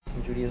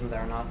Judaism that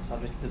are not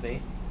subject to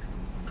debate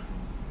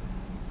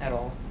at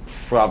all?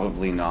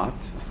 Probably not.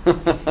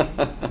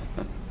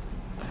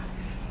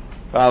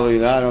 Probably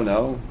not. I don't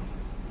know.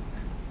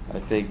 I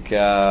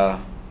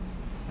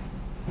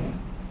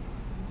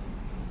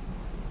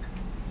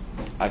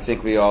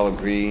think we all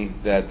agree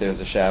that there's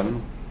a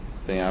Shem.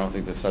 I don't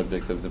think there's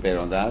subject of debate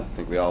on that. I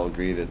think we all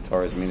agree that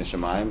Torah is Mina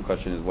Shemayim. The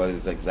question is, what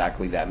does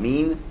exactly that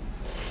mean?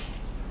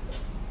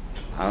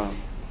 I don't know.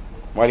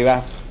 Why do you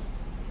ask?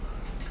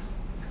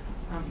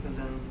 Because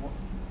then,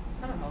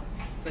 I don't know.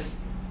 It's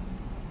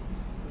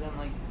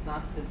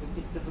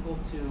it's difficult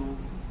to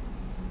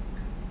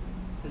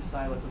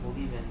decide what to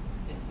believe in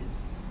if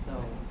it's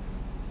so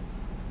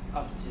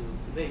up to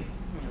debate.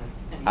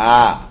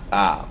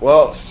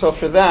 Well, so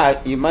for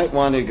that, you might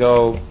want to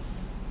go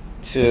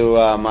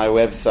to my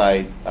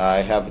website.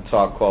 I have a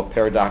talk called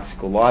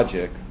Paradoxical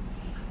Logic,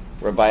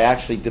 whereby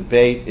actually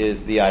debate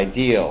is the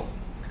ideal.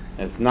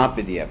 It's not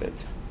b'diavad.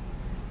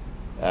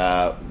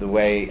 The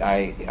way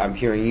I'm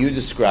hearing you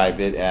describe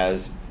it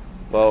as,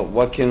 well,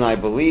 what can I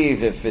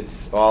believe if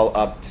it's all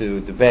up to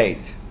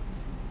debate?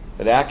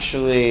 But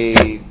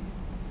actually,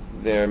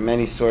 there are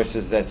many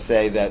sources that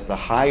say that the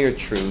higher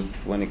truth,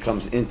 when it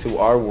comes into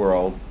our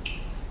world,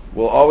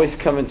 will always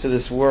come into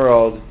this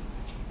world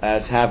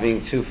as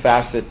having two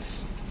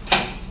facets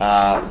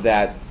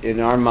that in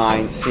our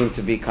minds seem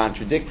to be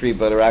contradictory,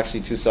 but are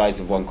actually two sides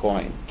of one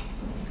coin.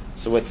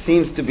 So what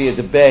seems to be a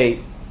debate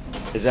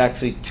is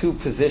actually two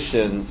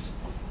positions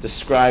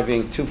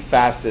describing two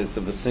facets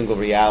of a single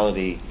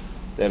reality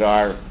that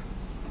our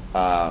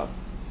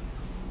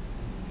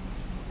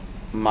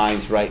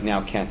minds right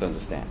now can't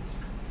understand.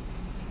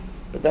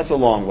 But that's a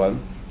long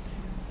one.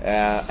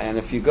 And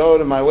if you go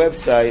to my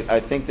website, I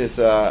think there's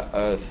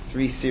a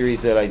 3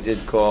 series that I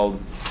did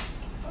called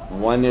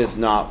One is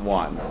Not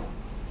One.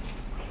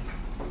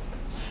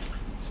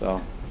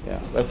 So, yeah,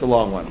 that's a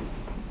long one.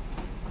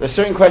 There's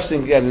certain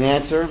questions get an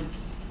answer,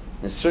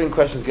 and certain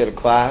questions get a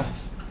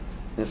class,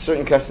 and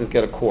certain questions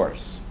get a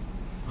course.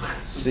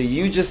 So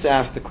you just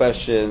asked the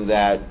question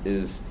that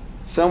is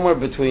somewhere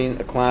between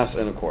a class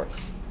and a course.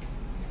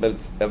 But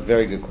it's a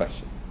very good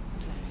question.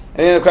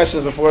 Any other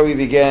questions before we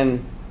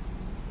begin?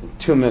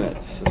 2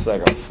 minutes. It's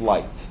like a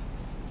flight.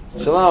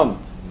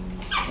 Shalom.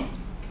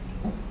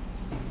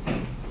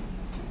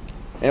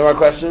 Any more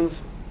questions?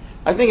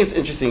 I think it's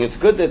interesting. It's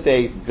good that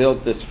they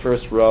built this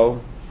first row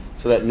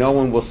so that no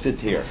one will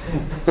sit here.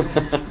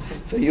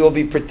 So you will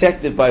be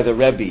protected by the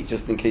Rebbe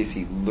just in case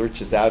he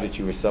lurches out at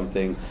you or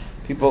something.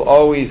 People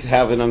always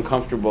have an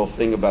uncomfortable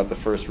thing about the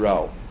first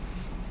row.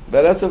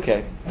 But that's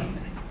okay.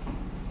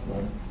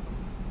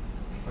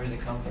 Where does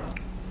it come from?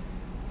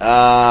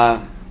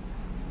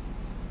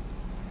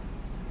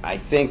 I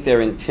think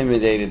they're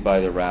intimidated by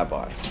the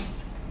rabbi.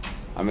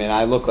 I mean,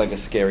 I look like a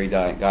scary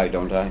guy,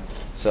 don't I?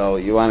 So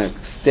you want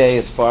to stay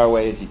as far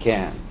away as you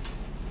can.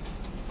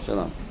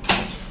 Shalom.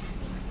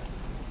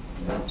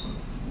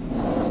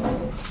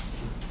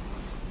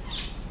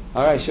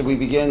 All right, should we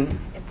begin?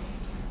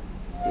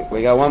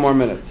 We got 1 more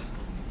minute.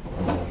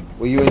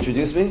 Will you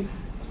introduce me?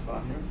 That's why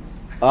I'm here.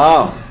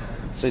 Oh,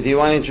 so do you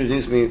want to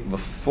introduce me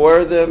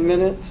before the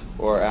minute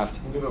or after?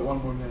 We'll give it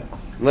 1 more minute.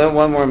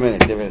 1 more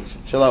minute. There is.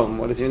 Shalom.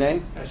 What is your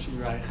name? Shmonah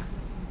Esrei.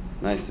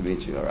 Nice to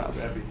meet you, Arav.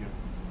 Glad to be here.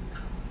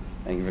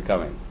 Thank you for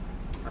coming.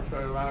 I've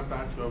heard a lot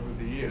about you over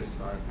the years,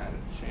 so I've had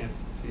a chance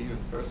to see you in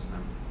person.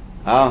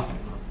 Oh,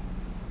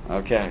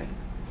 okay.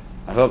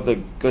 I hope the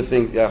good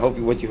things. I hope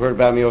what you heard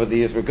about me over the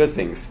years were good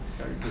things.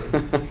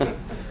 Very good.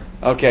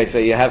 Okay, so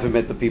you haven't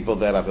met the people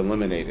that I've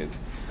eliminated.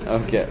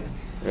 Okay,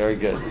 very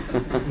good.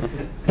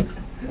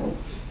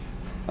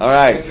 All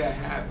right. Maybe I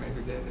have.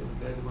 Maybe they're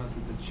the ones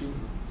with the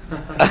children.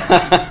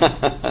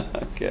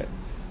 Okay.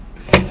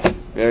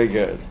 Very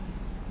good.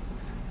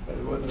 But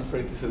I wasn't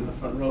afraid to sit in the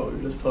front row. We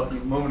were just talking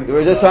a moment ago. We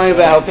were just talking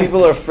about how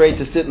people are afraid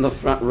to sit in the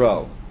front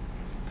row.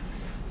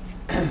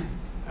 I'm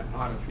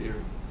hard of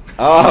hearing.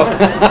 Oh.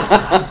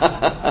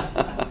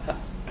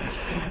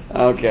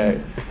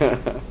 Okay.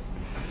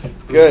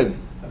 Good.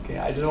 Okay,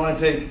 I just want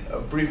to take a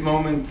brief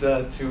moment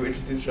to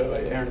introduce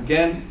Rabbi Aaron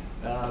again.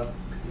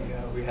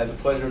 We had the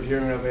pleasure of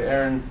hearing Rabbi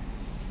Aaron.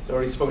 He's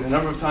already spoken a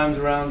number of times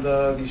around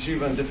the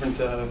yeshiva and different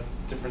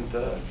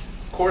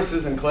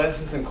courses and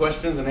classes and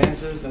questions and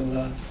answers,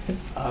 and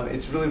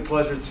it's really a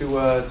pleasure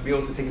to be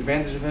able to take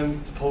advantage of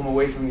him, to pull him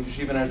away from the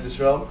yeshiva in Eretz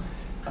Yisrael.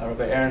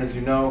 Rabbi Aaron, as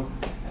you know,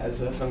 as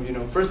some of you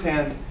know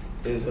firsthand,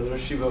 is the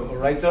Rosh Yeshiva of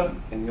Oraita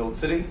in the Old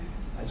City,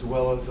 as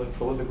well as a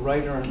prolific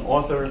writer and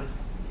author.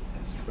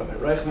 As Rabbi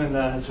Reichman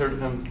has heard of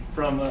him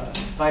from,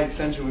 by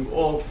extension, we've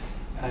all,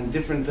 in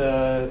different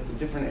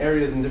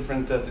areas and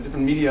different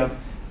media,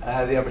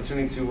 had the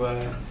opportunity to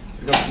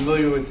become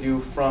familiar with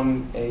you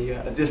from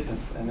a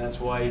distance, and that's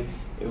why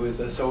it was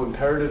so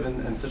imperative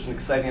and such an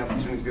exciting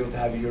opportunity to be able to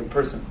have you here in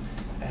person.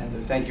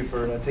 And thank you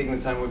for taking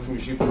the time away from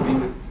yeshiva to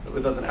be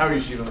with us in our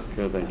yeshiva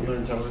and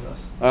learn Torah with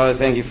us.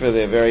 Thank you for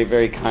the very,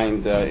 very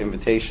kind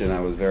invitation.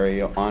 I was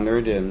very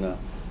honored and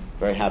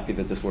very happy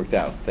that this worked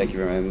out. Thank you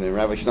very much. And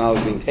Rabbi Schnall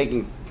has been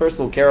taking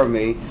personal care of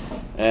me,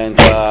 and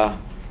I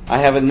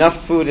have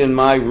enough food in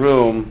my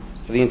room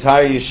for the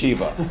entire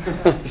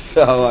yeshiva.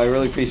 So I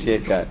really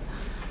appreciate that.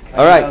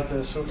 All right.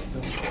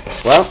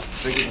 Well,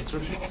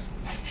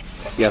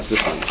 yes,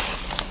 this one.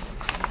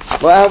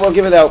 Well, we'll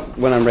give it out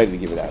when I'm ready to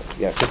give it out.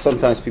 Yeah, because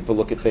sometimes people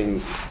look at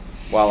things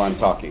while I'm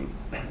talking.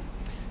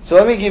 So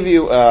let me give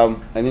you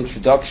an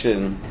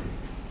introduction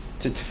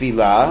to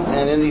Tefillah.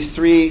 And in these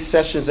 3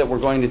 sessions that we're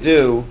going to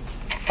do,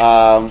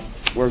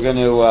 we're going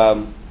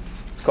to,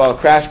 it's called a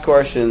crash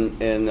course in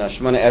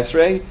Shmonah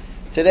Esrei.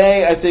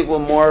 Today, I think we'll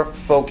more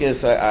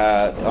focus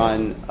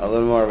on a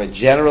little more of a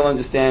general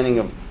understanding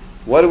of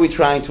what are we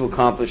trying to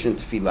accomplish in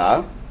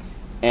Tefillah.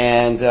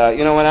 And,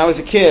 when I was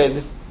a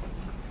kid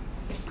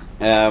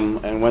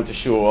and went to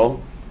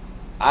shul,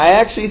 I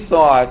actually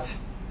thought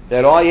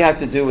that all you had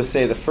to do was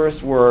say the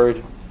first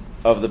word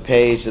of the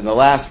page and the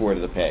last word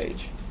of the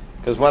page.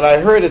 Because what I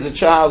heard as a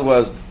child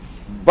was,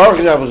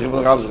 Amen.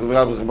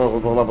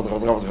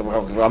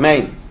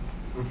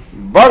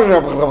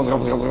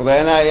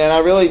 And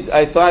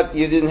I thought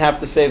you didn't have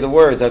to say the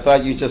words. I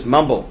thought you just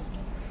mumble.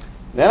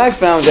 Then I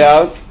found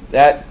out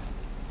that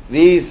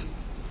these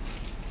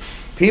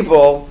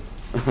people,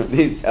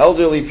 these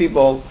elderly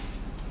people,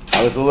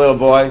 I was a little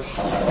boy,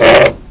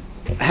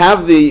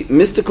 have the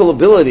mystical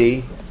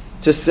ability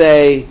to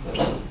say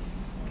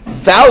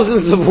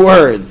thousands of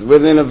words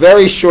within a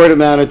very short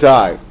amount of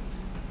time.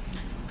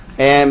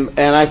 And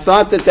I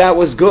thought that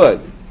was good.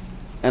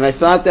 And I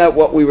thought that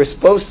what we were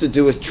supposed to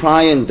do is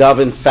try and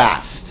daven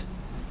fast,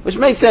 which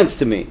made sense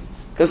to me.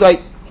 Because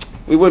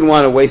we wouldn't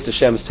want to waste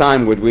Hashem's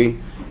time, would we?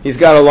 He's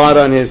got a lot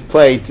on his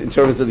plate in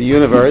terms of the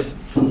universe.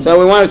 So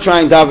we want to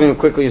try and daven as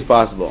quickly as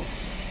possible.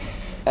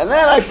 And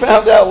then I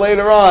found out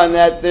later on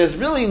that there's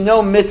really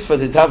no mitzvah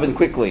to daven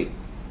quickly.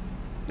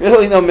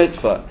 Really no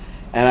mitzvah.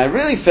 And I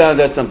really found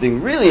out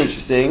something really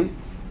interesting,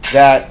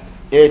 that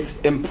it's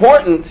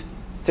important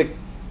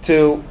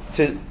to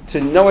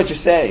know what you're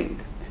saying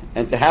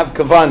and to have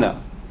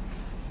kavanah.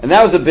 And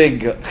that was a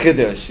big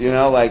chiddush,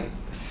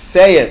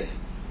 say it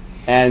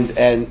and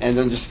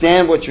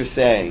understand what you're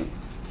saying.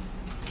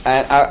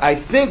 And I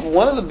think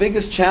one of the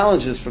biggest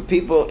challenges for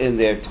people in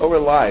their Torah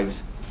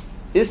lives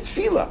is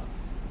tefillah.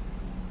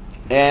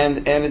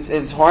 And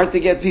it's hard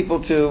to get people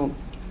to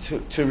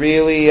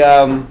really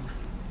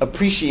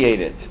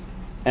appreciate it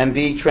and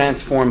be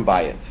transformed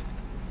by it.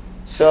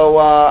 So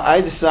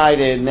I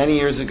decided many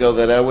years ago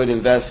that I would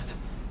invest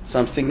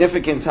some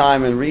significant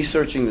time in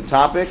researching the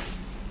topic,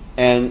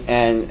 and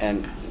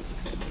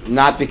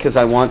not because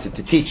I wanted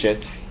to teach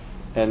it,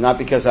 and not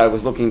because I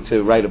was looking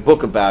to write a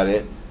book about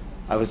it.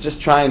 I was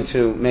just trying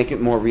to make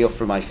it more real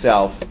for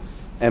myself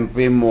and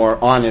be more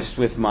honest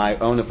with my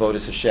own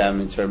avodas Hashem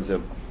in terms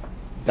of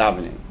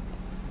davening.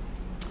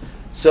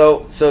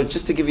 So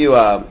just to give you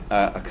a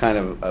kind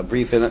of a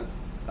brief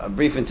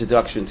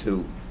introduction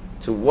to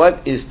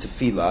what is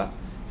tefillah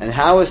and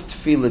how is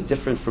tefillah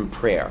different from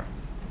prayer.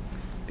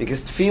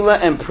 Because tefillah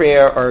and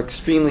prayer are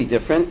extremely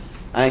different.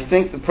 And I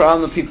think the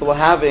problem that people are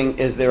having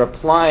is they're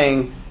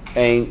applying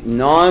a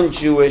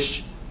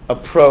non-Jewish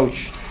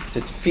approach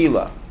to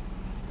tefillah.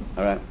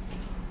 All right?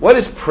 What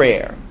is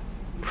prayer?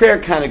 Prayer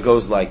kind of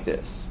goes like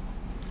this.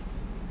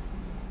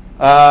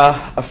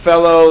 A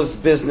fellow's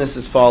business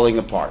is falling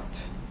apart.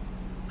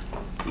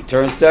 He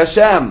turns to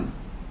Hashem.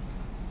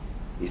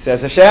 He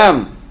says,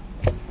 Hashem,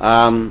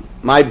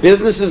 my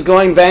business is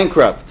going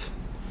bankrupt.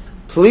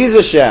 Please,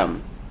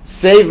 Hashem,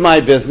 save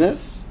my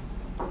business.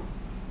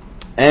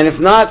 And if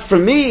not for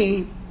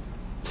me,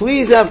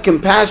 please have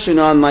compassion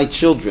on my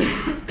children.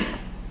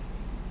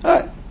 All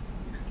right.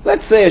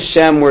 Let's say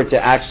Hashem were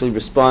to actually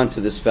respond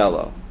to this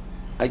fellow.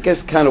 I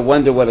guess kind of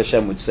wonder what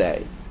Hashem would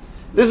say.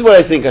 This is what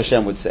I think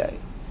Hashem would say.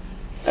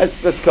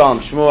 Let's call him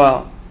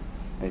Shmuel.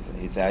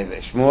 He'd say,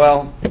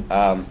 Shmuel,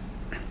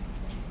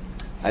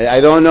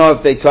 I don't know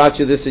if they taught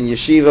you this in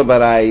yeshiva,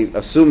 but I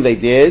assume they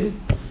did,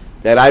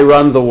 that I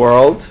run the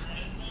world,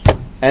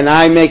 and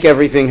I make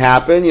everything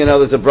happen.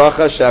 There's a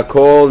bracha,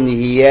 shakol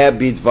nihiyeh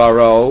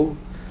bidvaro.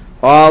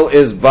 All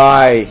is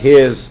by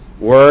His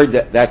word.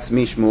 That's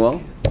me,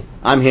 Shmuel.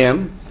 I'm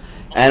him.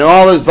 And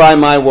all is by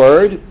my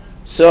word.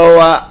 So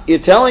you're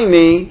telling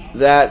me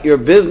that your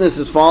business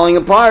is falling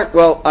apart.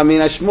 Well,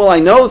 Shmuel, I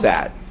know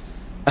that.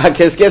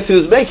 Because guess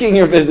who's making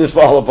your business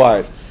fall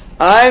apart?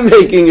 I'm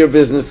making your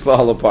business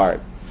fall apart.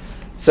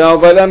 So,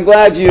 but I'm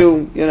glad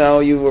we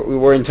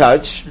were in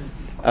touch.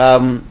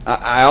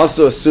 I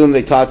also assume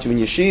they taught you in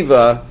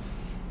yeshiva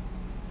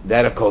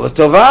that akol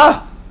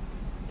tovah,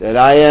 that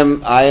I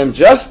am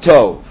just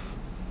tov.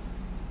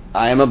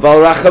 I am a bal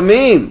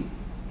rachamim.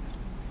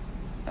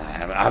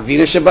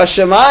 Avinu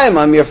shebashamayim.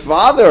 I'm your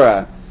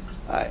father.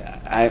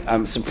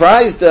 I'm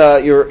surprised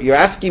you're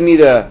asking me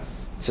to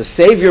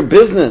save your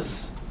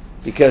business,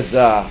 because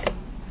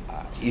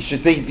you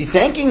should be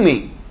thanking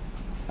me.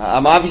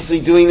 I'm obviously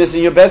doing this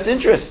in your best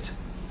interest.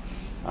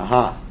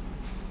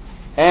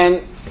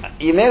 And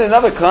you made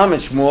another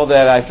comment, Shmuel,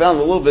 that I found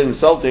a little bit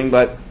insulting,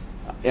 but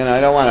I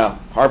don't want to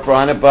harp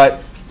on it,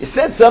 but you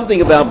said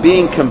something about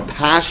being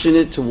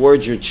compassionate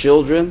towards your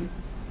children.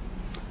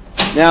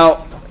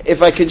 Now,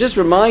 if I could just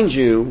remind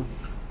you,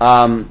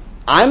 I'm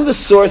the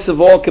source of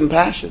all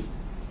compassion.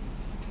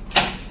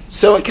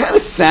 So it kind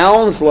of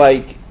sounds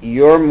like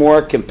you're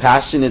more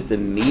compassionate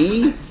than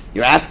me.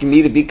 You're asking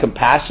me to be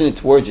compassionate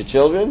towards your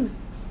children.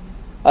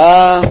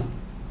 What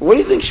do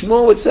you think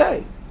Shmuel would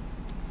say?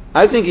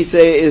 I think he'd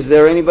say, is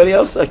there anybody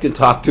else I can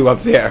talk to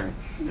up there?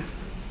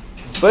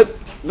 But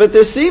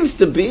there seems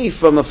to be,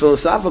 from a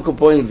philosophical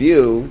point of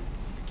view,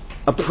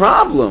 a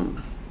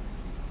problem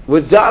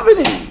with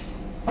davening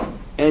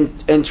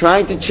and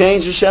trying to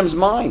change Hashem's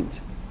mind.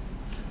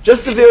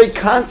 Just the very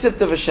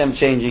concept of Hashem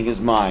changing his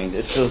mind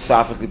is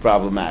philosophically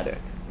problematic.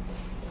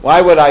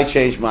 Why would I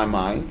change my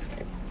mind?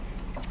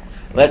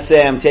 Let's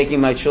say I'm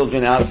taking my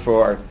children out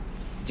for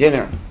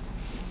dinner,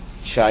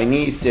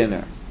 Chinese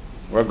dinner.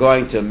 We're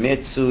going to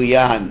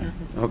Mitsuyan,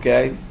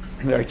 okay?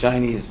 Very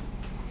Chinese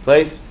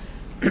place.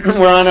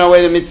 We're on our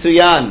way to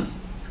Mitsuyan.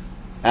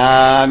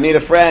 Meet a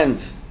friend.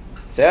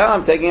 Say,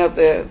 I'm taking out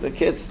the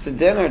kids to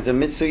dinner to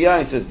Mitsuyan.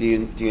 He says, do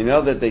you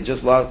know that they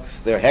just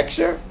lost their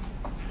heksher?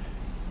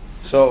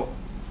 So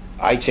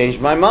I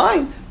changed my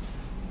mind.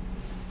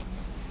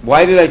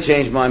 Why did I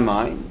change my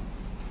mind?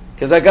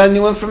 Because I got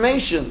new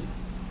information.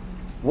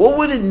 What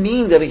would it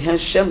mean that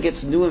Hashem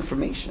gets new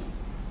information?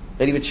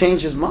 That he would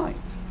change his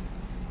mind?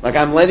 Like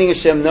I'm letting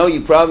Hashem know,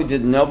 you probably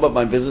didn't know, but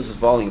my business is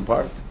falling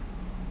apart.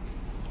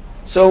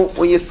 So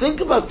when you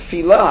think about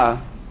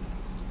tefillah,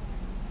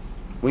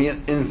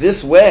 in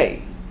this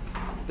way,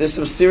 there's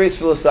some serious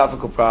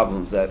philosophical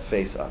problems that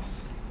face us.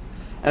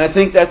 And I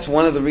think that's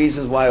one of the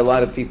reasons why a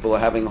lot of people are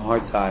having a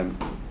hard time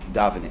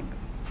davening.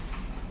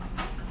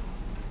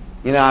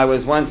 You know, I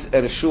was once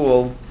at a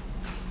shul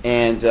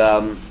and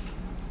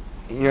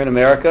here in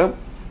America,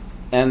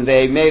 and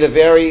they made a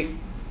very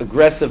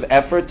aggressive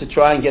effort to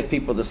try and get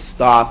people to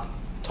stop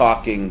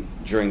talking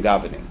during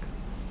davening.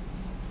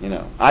 You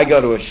know, I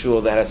go to a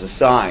shul that has a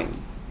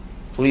sign,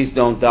 please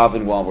don't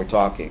daven while we're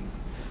talking.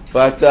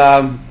 But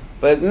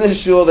in this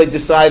shul they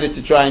decided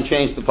to try and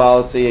change the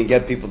policy and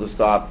get people to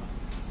stop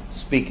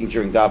speaking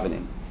during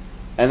davening.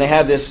 And they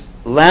had this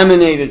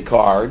laminated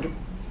card.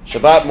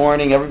 Shabbat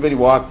morning, everybody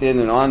walked in,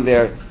 and on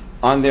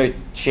their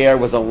chair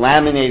was a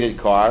laminated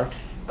card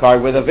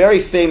with a very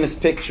famous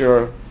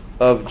picture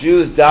of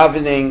Jews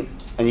davening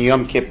on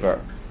Yom Kippur.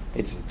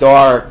 It's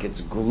dark, it's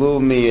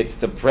gloomy, it's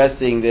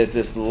depressing. There's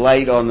this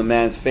light on the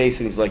man's face,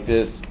 and he's like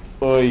this,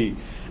 oy.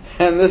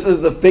 And this is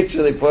the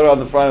picture they put on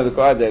the front of the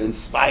card that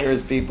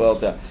inspires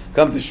people to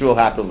come to shul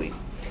happily.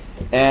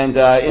 And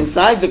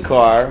inside the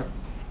car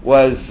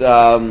was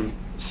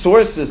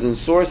sources and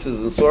sources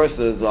and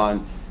sources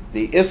on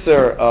the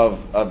isser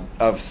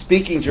of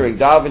speaking during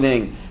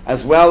davening,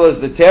 as well as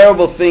the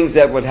terrible things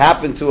that would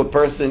happen to a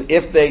person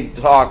if they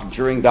talk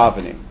during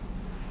davening.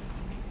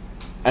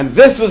 And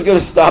this was going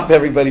to stop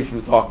everybody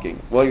from talking.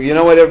 Well, you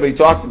know what everybody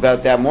talked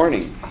about that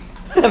morning?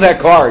 That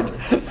card.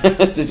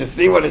 Did you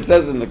see what it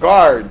says in the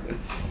card?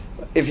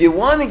 If you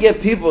want to get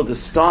people to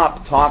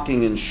stop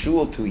talking in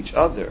shul to each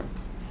other,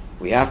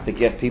 we have to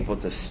get people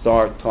to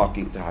start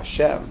talking to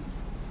Hashem.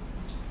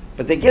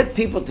 But to get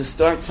people to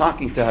start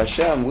talking to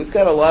Hashem, we've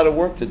got a lot of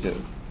work to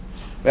do.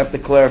 We have to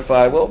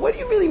clarify, well, what do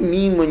you really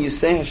mean when you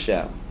say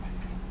Hashem?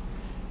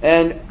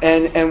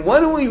 And what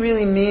do we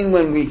really mean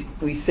when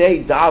we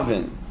say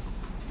daven?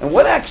 And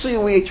what actually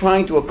are we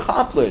trying to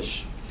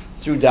accomplish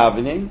through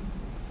davening?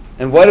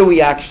 And what are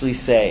we actually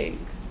saying?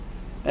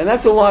 And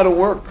that's a lot of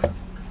work.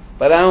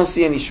 But I don't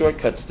see any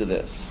shortcuts to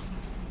this.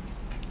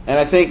 And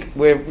I think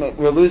we're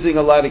losing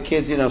a lot of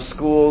kids. You know,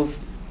 schools,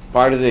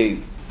 part of the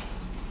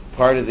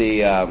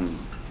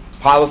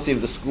policy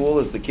of the school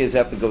is the kids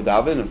have to go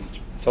daven, and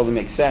totally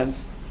makes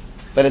sense.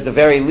 But at the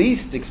very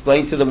least,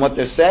 explain to them what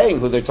they're saying,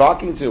 who they're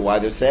talking to, why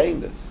they're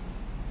saying this.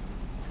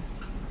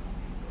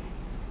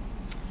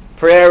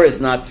 Prayer is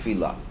not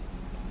tefillah.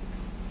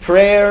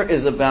 Prayer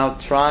is about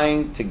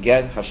trying to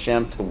get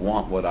Hashem to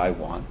want what I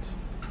want.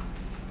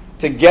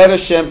 To get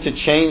Hashem to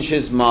change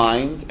his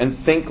mind and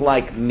think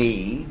like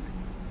me.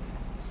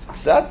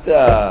 It's not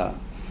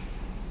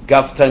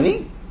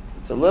gaftani.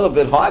 It's a little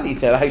bit haughty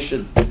that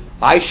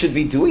I should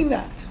be doing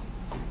that.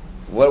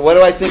 What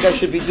do I think I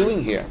should be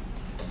doing here?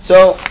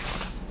 So,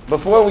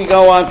 before we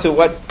go on to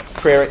what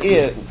prayer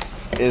is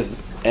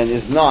and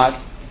is not,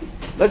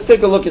 let's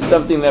take a look at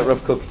something that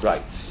Rav Kook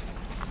writes.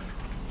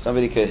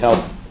 Somebody could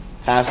help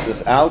pass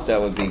this out, that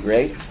would be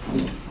great.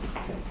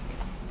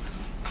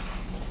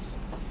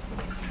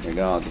 There you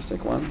go, I'll just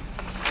take one.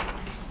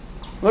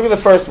 Look at the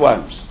first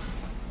one.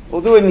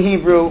 We'll do it in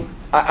Hebrew.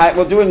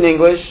 We'll do it in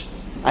English.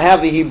 I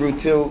have the Hebrew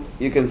too.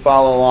 You can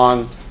follow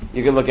along.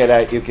 You can look at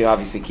it. You can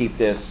obviously keep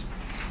this.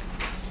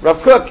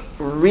 Rav Kook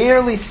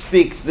rarely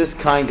speaks this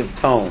kind of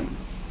tone.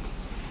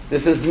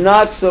 This is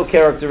not so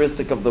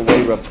characteristic of the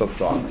way Rav Kook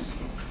talks.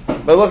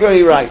 But look what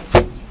he writes.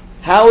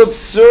 How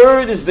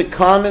absurd is the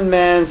common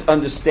man's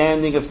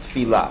understanding of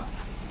tefillah.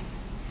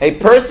 A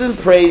person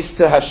prays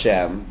to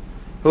Hashem,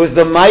 who is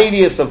the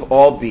mightiest of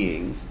all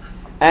beings,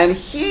 and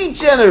he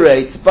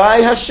generates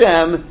by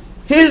Hashem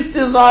his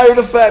desired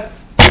effect.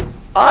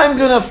 I'm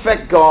going to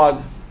affect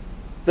God.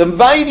 The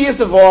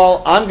mightiest of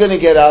all, I'm going to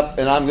get up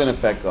and I'm going to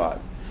affect God.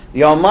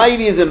 The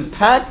Almighty is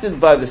impacted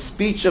by the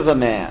speech of a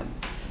man.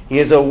 He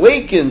is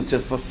awakened to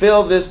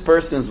fulfill this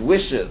person's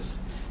wishes,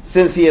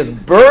 since he has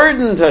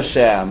burdened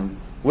Hashem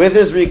with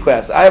his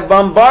requests. I have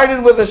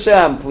bombarded with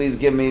Hashem. Please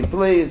give me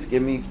this, and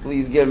give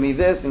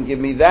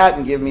me that,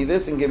 and give me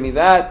this, and give me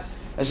that.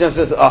 Hashem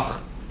says,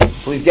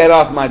 please get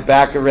off my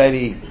back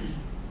already.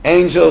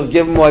 Angels,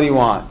 give him what he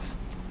wants.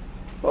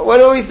 But what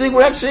do we think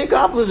we're actually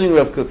accomplishing,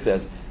 Rav Kook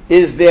says?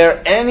 Is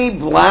there any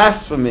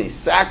blasphemy,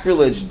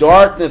 sacrilege,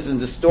 darkness, and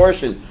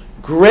distortion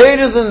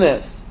greater than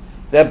this?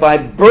 That by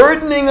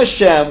burdening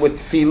Hashem with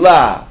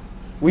tefillah,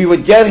 we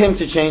would get him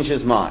to change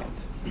his mind.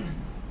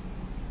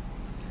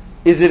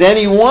 Is it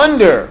any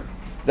wonder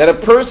that a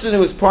person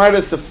who is part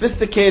of a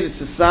sophisticated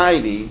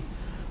society,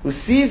 who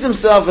sees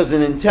himself as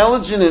an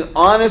intelligent and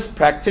honest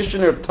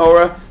practitioner of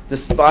Torah,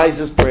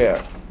 despises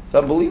prayer? It's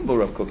unbelievable,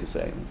 Rav Kook is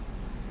saying.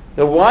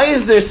 Then why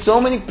is there so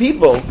many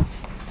people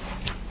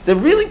that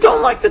really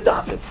don't like the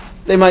daven?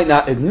 They might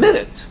not admit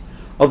it.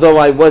 Although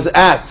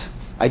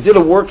I did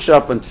a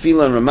workshop on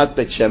Tefillah in Ramat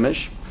Bet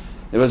Shemesh.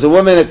 There was a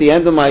woman at the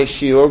end of my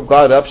shiur,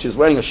 got up, she was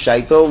wearing a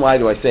shaito. Why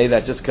do I say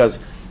that? Just because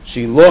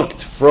she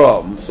looked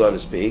from, so to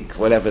speak,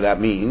 whatever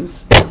that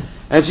means.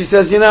 And she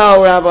says,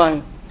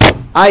 Rabbi,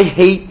 I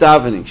hate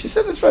davening. She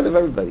said this in front of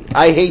everybody.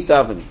 I hate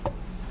davening.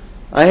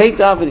 I hate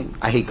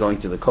going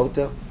to the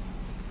kotel.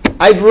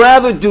 I'd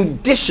rather do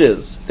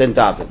dishes than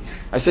daven.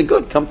 I said,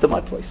 good, come to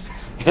my place.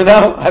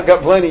 I've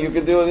got plenty you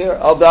can do in here.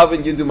 I'll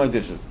daven, you do my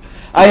dishes.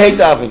 I hate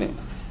davening.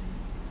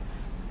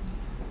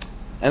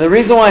 And the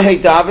reason why I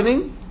hate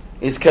davening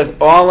is because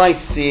all I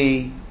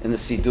see in the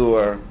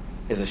Siddur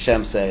is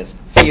Hashem says,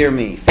 fear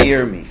me,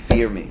 fear me,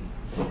 fear me.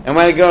 And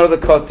when I go to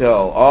the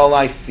kotel, all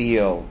I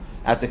feel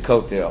at the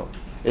kotel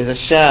is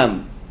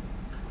Hashem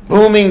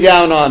booming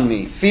down on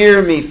me,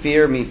 fear me,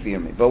 fear me, fear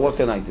me. But what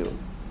can I do?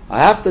 I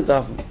have to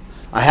daven.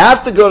 I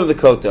have to go to the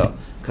kotel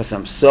because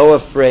I'm so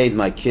afraid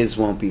my kids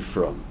won't be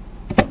frum.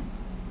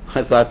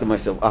 I thought to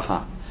myself,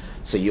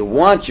 so you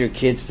want your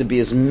kids to be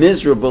as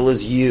miserable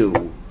as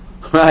you.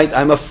 Right?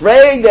 I'm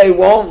afraid they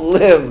won't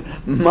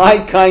live my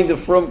kind of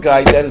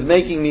frumkeit that is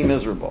making me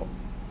miserable.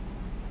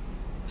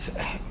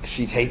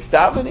 She hates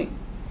davening.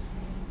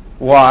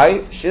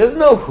 Why? She doesn't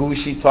know who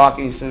she's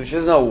talking to. She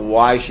doesn't know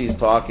why she's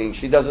talking.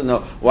 She doesn't know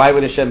why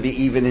would Hashem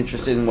be even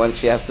interested in what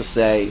she has to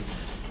say.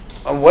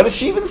 And what is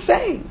she even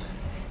saying?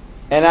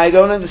 And I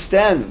don't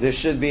understand. There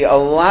should be a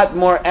lot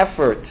more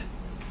effort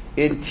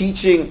in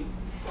teaching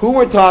who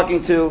we're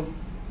talking to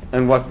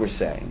and what we're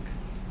saying.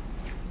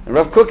 And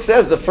Rav Kook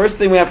says the first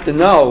thing we have to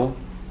know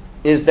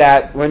is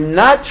that we're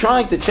not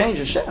trying to change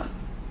Hashem.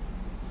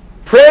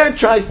 Prayer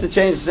tries to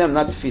change Hashem,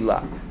 not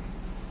tefillah.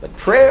 But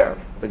prayer,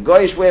 the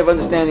Goyish way of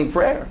understanding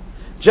prayer.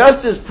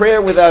 Just as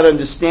prayer without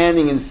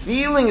understanding and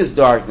feeling is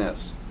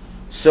darkness,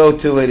 so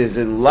too it is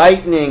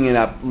enlightening and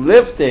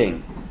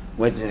uplifting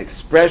when it's an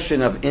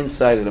expression of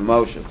insight and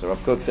emotion. So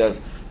Rav Kook says,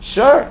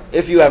 sure,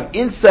 if you have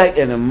insight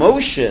and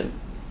emotion,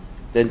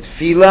 then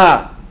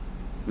tefillah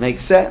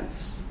makes sense.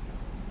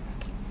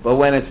 But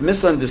when it's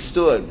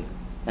misunderstood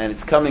and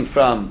it's coming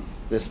from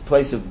this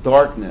place of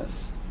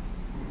darkness,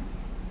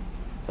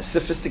 a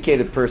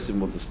sophisticated person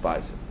will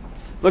despise it.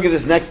 Look at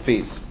this next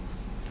piece.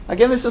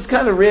 Again, this is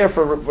kind of rare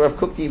for Rav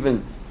Kook to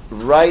even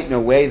write in a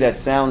way that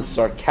sounds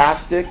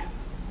sarcastic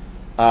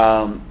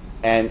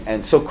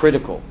and so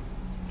critical.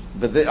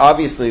 But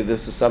obviously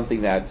this is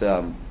something that's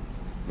very,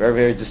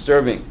 very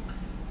disturbing.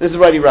 This is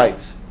what he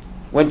writes.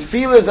 When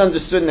tefillah is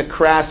understood in a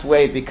crass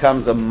way, it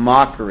becomes a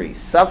mockery,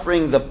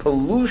 suffering the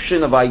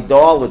pollution of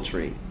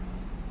idolatry.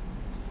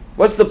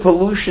 What's the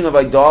pollution of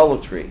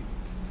idolatry?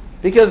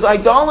 Because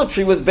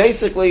idolatry was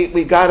basically,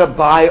 we've got to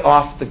buy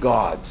off the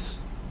gods.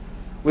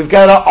 We've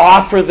got to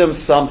offer them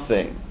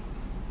something.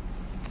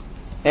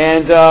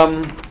 And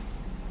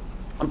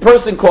a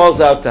person calls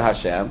out to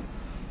Hashem,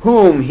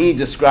 whom he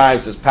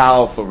describes as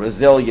powerful,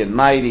 resilient,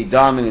 mighty,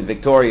 dominant,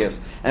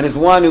 victorious, and as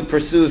one who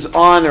pursues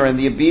honor and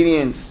the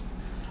obedience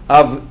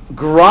of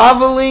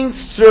groveling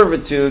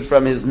servitude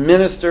from his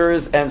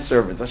ministers and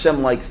servants.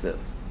 Hashem likes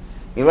this.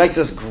 He likes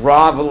us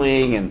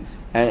groveling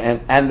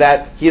and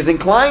that he is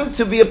inclined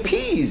to be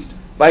appeased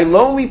by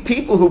lowly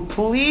people who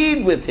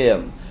plead with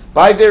him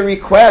by their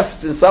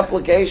requests and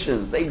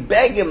supplications. They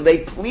beg him, they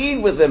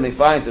plead with him. He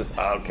finds this,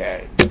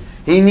 okay,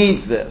 he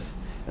needs this.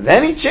 And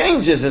then he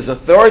changes his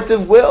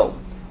authoritative will,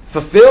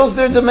 fulfills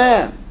their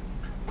demand.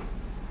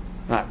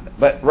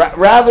 But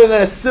rather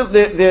than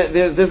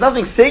there's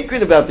nothing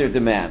sacred about their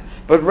demand,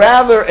 but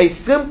rather a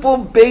simple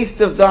base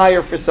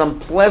desire for some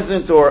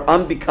pleasant or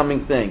unbecoming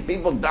thing.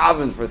 People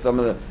daven for some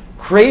of the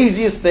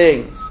craziest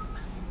things.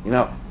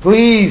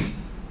 Please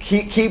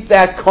keep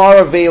that car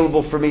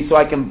available for me so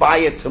I can buy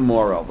it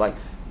tomorrow. Like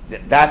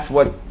that's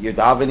what you're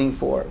davening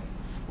for.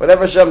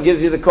 Whatever Hashem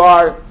gives you the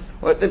car,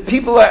 the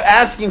people are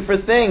asking for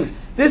things.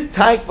 This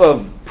type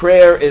of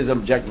prayer is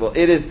objectionable.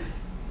 It is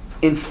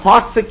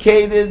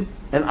intoxicated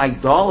and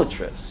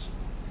idolatrous.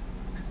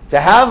 To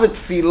have a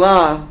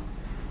tefillah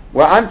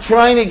where I'm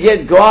trying to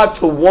get God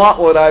to want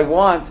what I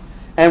want,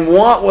 and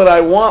want what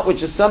I want,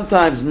 which is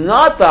sometimes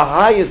not the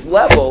highest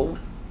level,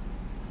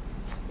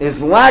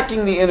 is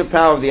lacking the inner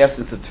power of the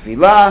essence of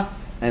tefillah,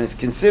 and it's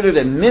considered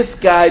a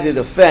misguided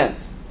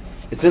offense.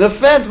 It's an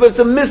offense, but it's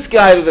a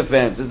misguided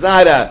offense. It's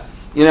not a,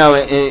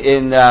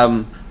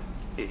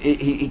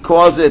 he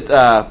calls it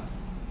a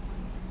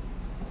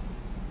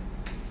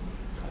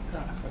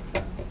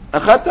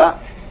chata,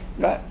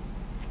 right?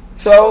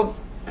 So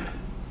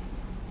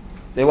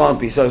they won't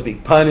be, so to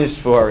speak, punished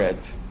for it.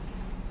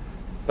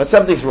 But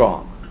something's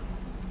wrong.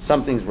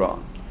 Something's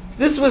wrong.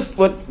 This was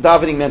what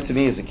davening meant to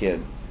me as a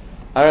kid.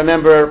 I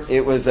remember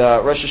it was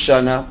Rosh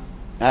Hashanah.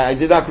 I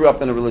did not grow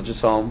up in a religious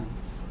home,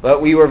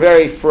 but we were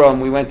very frum.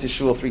 We went to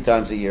shul 3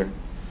 times a year,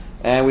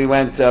 and we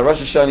went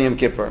Rosh Hashanah, Yom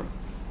Kippur.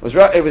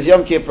 It was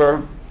Yom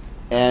Kippur,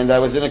 and I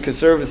was in a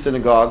conservative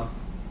synagogue.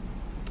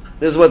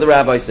 This is what the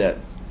rabbi said.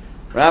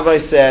 Rabbi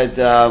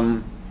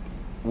said,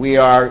 we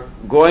are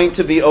going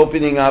to be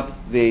opening up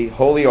the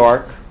Holy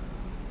Ark.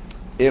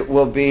 It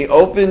will be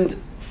opened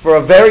for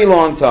a very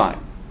long time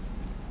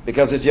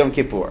because it's Yom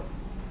Kippur.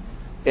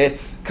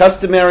 It's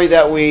customary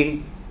that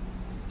we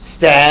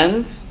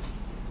stand,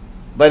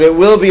 but it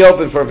will be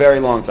open for a very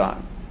long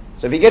time.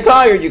 So if you get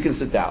tired, you can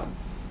sit down.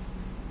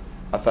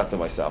 I thought to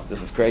myself,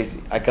 this is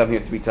crazy. I come here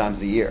 3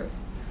 times a year.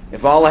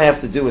 If all I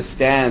have to do is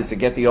stand to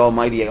get the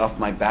Almighty off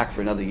my back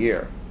for another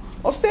year,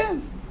 I'll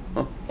stand.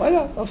 Why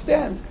not? I'll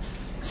stand.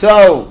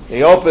 So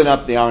they open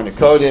up the Aron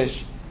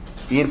HaKodesh.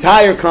 The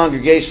entire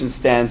congregation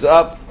stands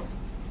up,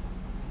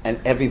 and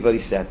everybody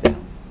sat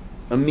down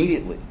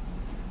immediately.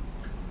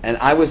 And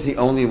I was the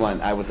only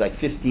one. I was like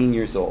 15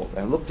 years old.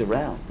 I looked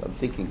around. I'm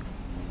thinking,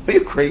 are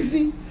you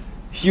crazy?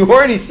 You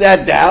already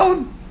sat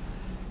down?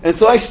 And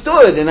so I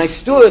stood, and I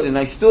stood, and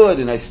I stood,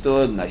 and I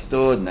stood, and I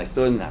stood, and I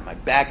stood, and my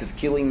back is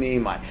killing me,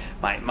 my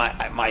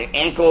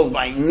ankles,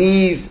 my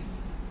knees.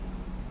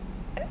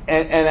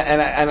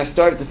 And I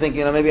started to think,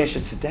 maybe I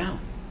should sit down.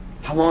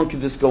 How long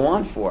could this go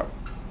on for?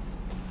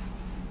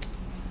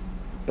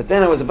 But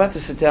then I was about to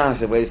sit down, and I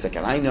said, wait a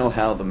second, I know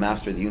how the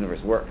master of the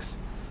universe works.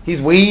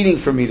 He's waiting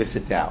for me to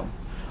sit down.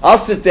 I'll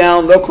sit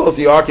down, they'll close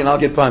the ark, and I'll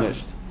get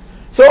punished.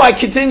 So I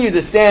continue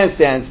to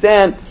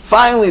stand.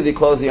 Finally, they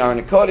close the Aron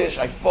HaKodesh.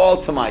 I fall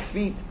to my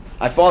feet.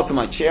 I fall to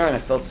my chair, and I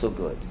felt so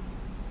good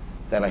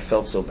that I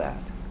felt so bad.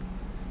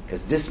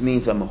 Because this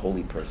means I'm a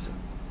holy person.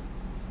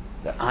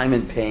 That I'm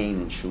in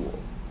pain in shul.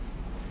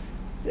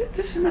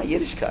 This is not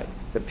Yiddishkeit.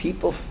 The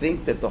people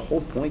think that the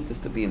whole point is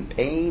to be in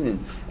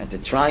pain and to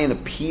try and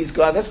appease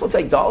God. That's what's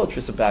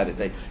idolatrous about it.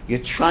 That you're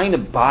trying to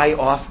buy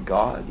off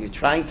God. You're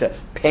trying to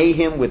pay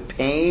Him with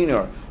pain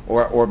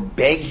or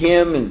beg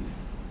Him. And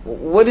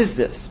what is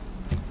this?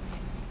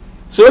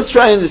 So let's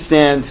try and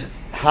understand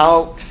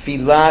how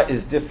Tefillah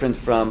is different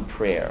from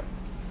prayer.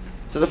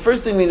 So the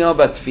first thing we know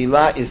about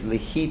Tefillah is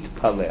Lihit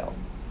Palel.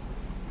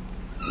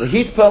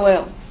 Lihit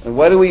Palel. And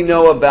what do we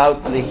know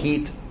about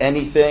Lihit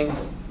anything?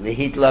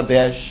 Lihit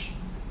Labesh.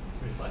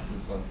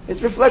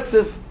 It's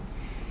reflexive.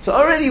 So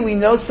already we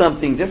know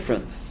something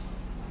different.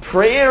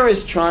 Prayer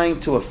is trying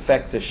to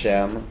affect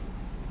Hashem.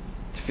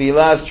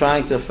 Tefillah is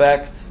trying to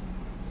affect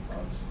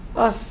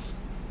us.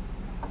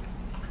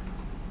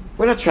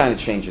 We're not trying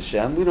to change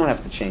Hashem. We don't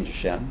have to change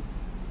Hashem.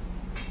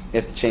 We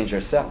have to change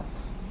ourselves.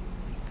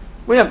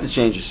 We have to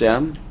change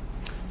Hashem.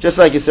 Just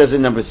like it says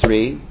in number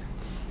 3.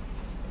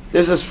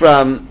 This is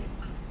from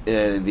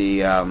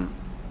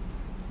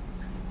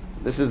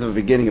this is the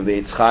beginning of the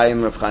Eitz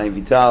Chaim, Rav Chaim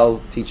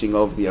Vital, teaching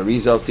over the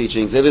Arizal's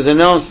teachings. It is a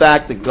known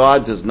fact that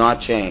God does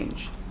not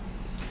change.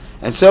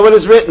 And so it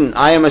is written,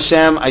 I am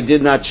Hashem, I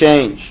did not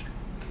change.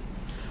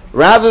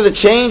 Rather, the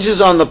change is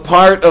on the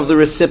part of the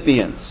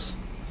recipients.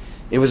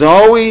 It was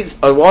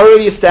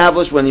already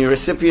established when the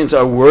recipients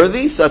are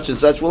worthy, such and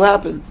such will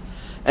happen.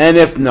 And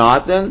if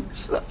not, then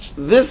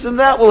this and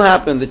that will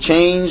happen. The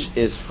change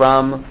is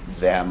from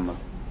them.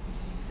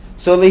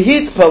 So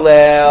Lihit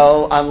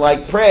Palel,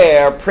 unlike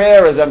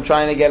prayer is I'm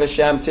trying to get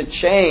Hashem to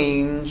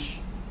change.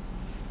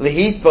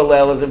 Lihit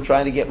Palel is I'm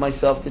trying to get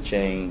myself to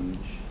change.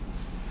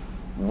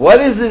 What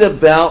is it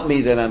about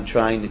me that I'm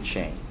trying to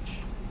change?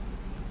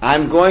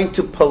 I'm going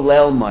to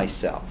Palel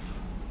myself.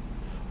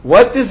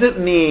 What does it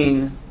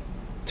mean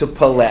to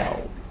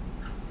Palel?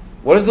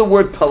 What does the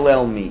word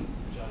Palel mean?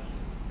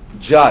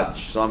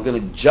 Judge. So I'm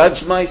going to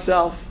judge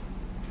myself.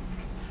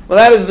 Well,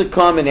 that is the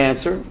common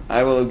answer.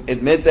 I will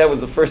admit that was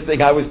the first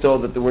thing I was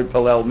told that the word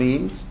Palel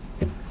means.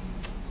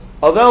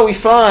 Although we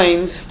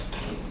find,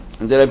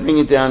 and did I bring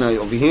it down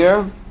over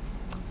here?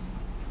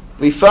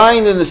 We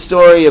find in the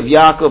story of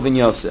Yaakov and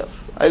Yosef.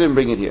 I didn't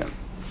bring it here.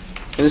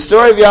 In the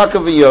story of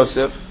Yaakov and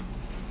Yosef,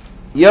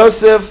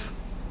 Yosef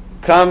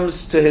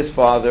comes to his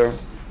father.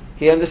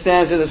 He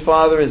understands that his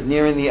father is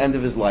nearing the end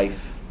of his life.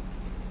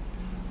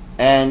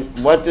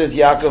 And what does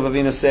Yaakov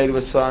Avinu say to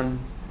his son?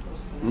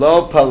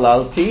 Lo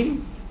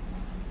palalti.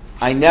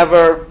 I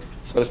never,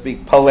 so to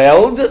speak,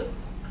 palelled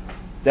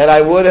that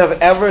I would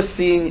have ever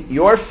seen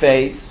your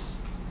face,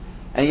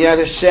 and yet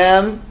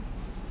Hashem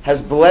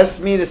has blessed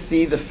me to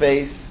see the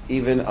face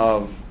even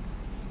of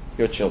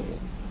your children.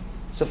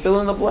 So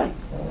fill in the blank.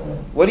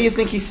 What do you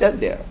think he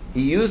said there?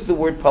 He used the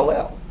word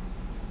palel.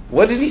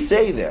 What did he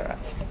say there?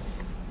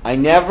 I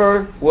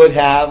never would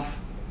have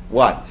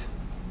what?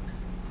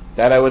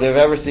 that I would have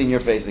ever seen your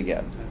face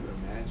again.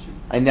 Never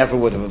imagined. I never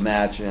would have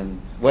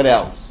imagined. What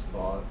else?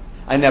 Thought.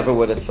 I never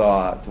would have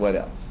thought. What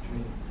else?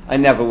 I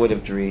never would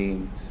have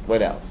dreamed.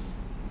 What else?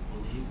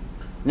 Believe.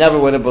 Never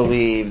would have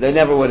believed. I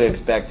never would have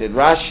expected.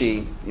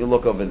 Rashi, you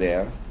look over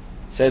there,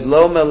 said,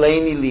 Lo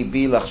maleni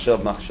libi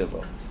lachshav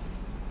machshavot.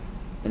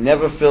 It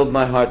never filled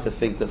my heart to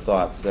think the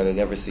thoughts that I'd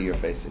ever see your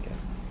face again.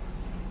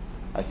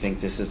 I think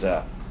this is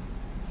a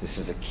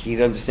key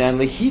to understand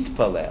lehit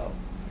palel.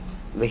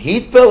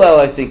 Lehit palel,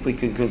 I think we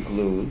can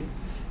conclude,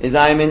 is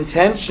I'm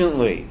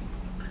intentionally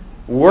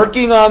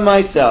working on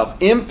myself,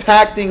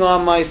 impacting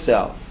on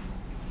myself.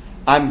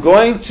 I'm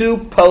going to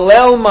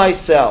palel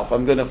myself.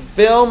 I'm going to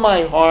fill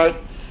my heart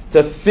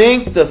to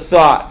think the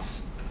thoughts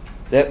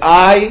that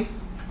I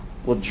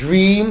will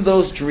dream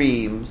those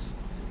dreams.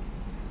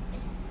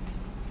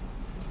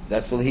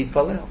 That's lehit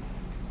palel.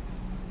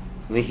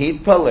 Lehit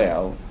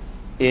palel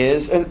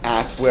is an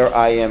act where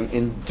I am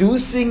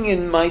inducing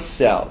in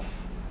myself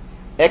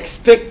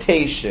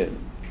expectation.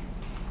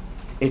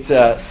 It's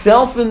a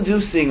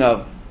self-inducing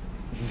of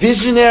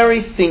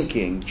visionary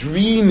thinking,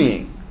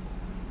 dreaming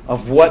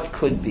of what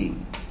could be.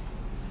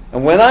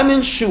 And when I'm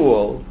in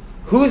shul,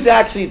 who's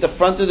actually at the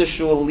front of the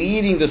shul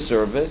leading the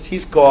service?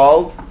 He's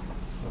called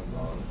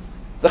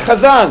the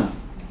chazan.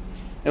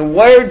 And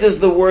where does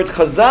the word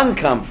chazan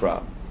come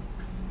from?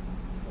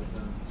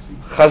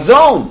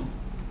 Chazon.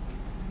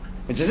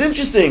 Which is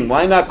interesting.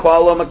 Why not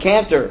call him a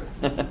cantor?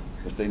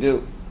 Which they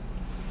do.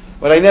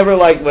 But I never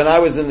liked, when I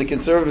was in the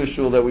conservative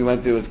shul that we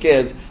went to as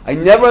kids, I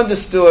never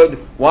understood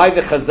why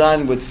the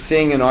chazan would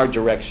sing in our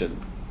direction.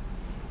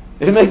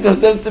 It made no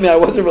sense to me. I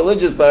wasn't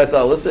religious, but I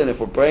thought, listen, if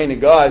we're praying to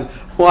God,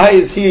 why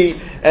is he...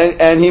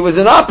 And he was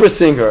an opera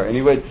singer, and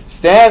he would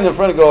stand in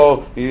front and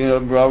go,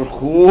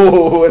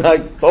 and I,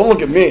 don't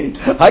look at me,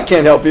 I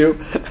can't help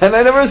you. And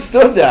I never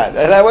understood that.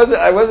 And I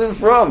wasn't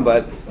from,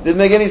 but it didn't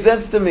make any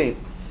sense to me.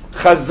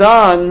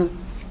 Chazan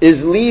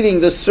is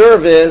leading the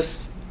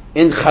service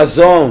in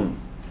chazon.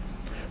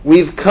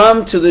 We've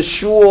come to the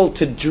shul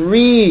to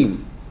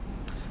dream.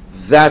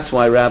 That's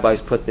why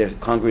rabbis put their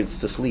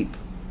congregants to sleep.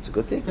 It's a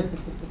good thing.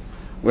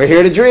 We're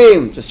here to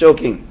dream. Just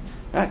joking.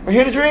 Right? We're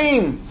here to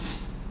dream.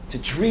 To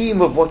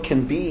dream of what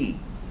can be.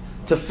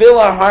 To fill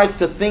our hearts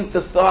to think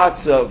the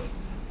thoughts of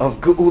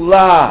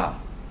geula,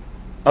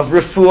 of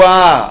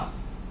refuah,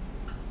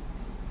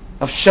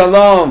 of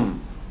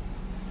shalom.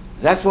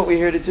 That's what we're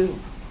here to do.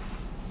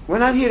 We're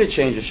not here to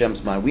change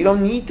Hashem's mind. We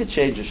don't need to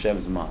change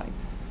Hashem's mind.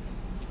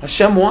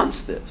 Hashem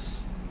wants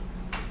this.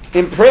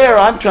 In prayer,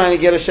 I'm trying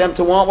to get Hashem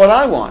to want what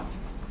I want.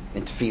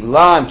 In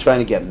Tefillah, I'm trying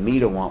to get me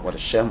to want what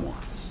Hashem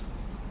wants.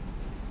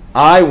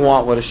 I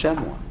want what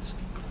Hashem wants.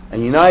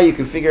 And you know how you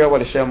can figure out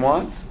what Hashem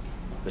wants?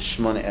 The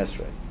Shmonah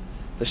Esrei.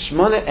 The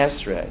Shmonah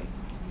Esrei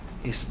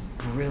is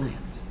brilliant.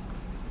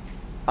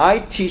 I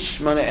teach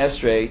Shmonah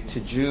Esrei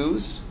to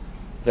Jews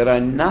that are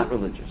not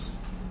religious.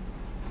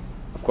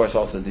 Of course,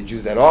 also to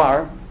Jews that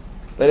are.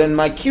 But in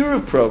my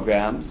Kiruv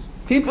programs,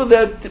 people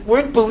that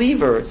weren't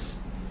believers,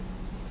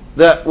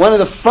 that one of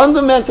the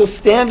fundamental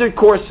standard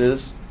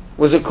courses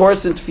was a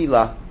course in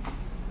Tefillah.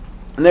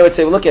 And they would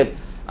say, well, look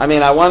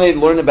I want to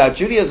learn about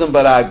Judaism,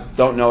 but I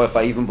don't know if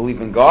I even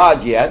believe in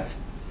God yet.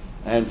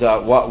 And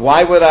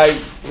why would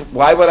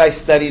I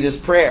study this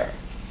prayer?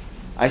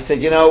 I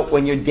said,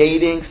 when you're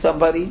dating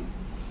somebody,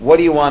 what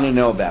do you want to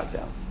know about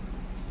them?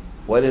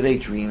 What are they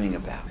dreaming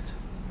about?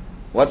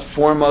 What's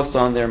foremost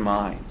on their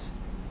minds?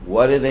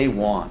 What do they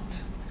want?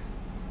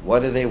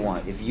 What do they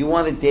want? If you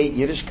want to date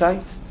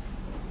Yiddishkeit,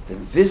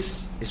 then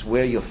this is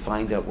where you'll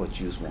find out what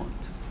Jews want.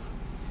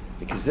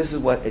 Because this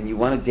is and you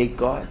want to date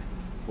God.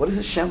 What does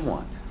Hashem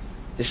want?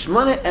 The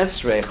Shmonah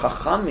Esrei,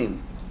 Chachamim,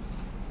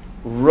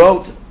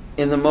 wrote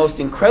in the most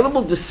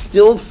incredible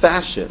distilled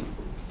fashion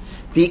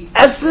the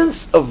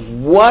essence of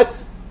what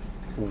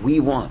we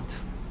want.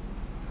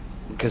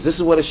 Because this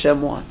is what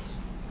Hashem wants.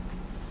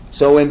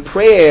 So in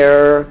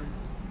prayer,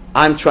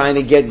 I'm trying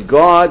to get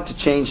God to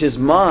change His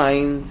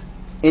mind.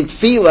 In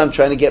Tefillah, I'm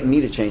trying to get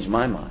me to change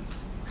my mind.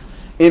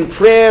 In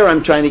prayer,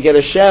 I'm trying to get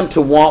Hashem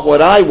to want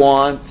what I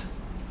want.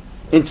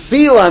 In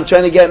Tefillah, I'm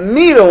trying to get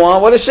me to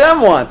want what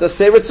Hashem wants. Let's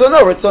say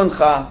Ritzono,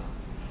 Ritzoncha.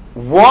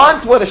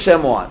 Want what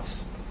Hashem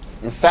wants.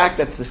 In fact,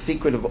 that's the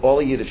secret of all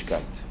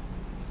Yiddishkeit.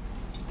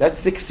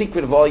 That's the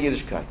secret of all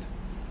Yiddishkeit.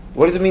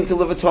 What does it mean to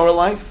live a Torah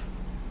life?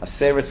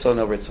 Aseh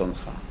Ritzono,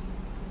 Ritzoncha.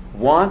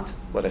 Want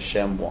what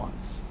Hashem wants.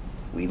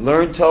 We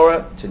learn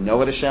Torah to know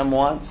what Hashem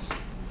wants.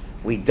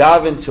 We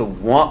daven to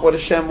want what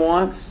Hashem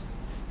wants.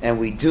 And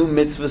we do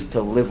mitzvahs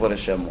to live what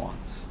Hashem wants.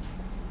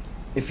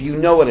 If you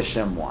know what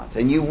Hashem wants,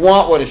 and you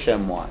want what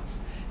Hashem wants,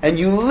 and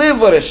you live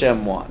what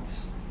Hashem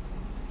wants,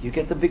 you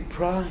get the big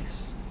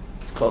prize.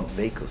 It's called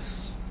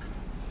Dveikus.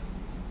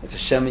 It's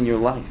Hashem in your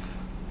life.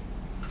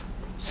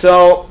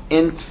 So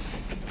in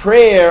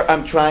prayer,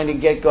 I'm trying to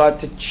get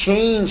God to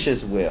change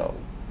His will.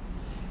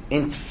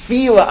 In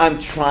Tefillah, I'm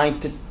trying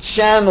to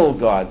channel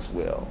God's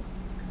will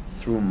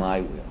through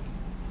my will.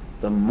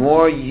 The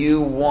more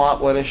you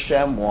want what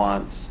Hashem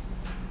wants,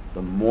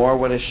 the more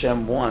what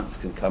Hashem wants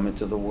can come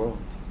into the world.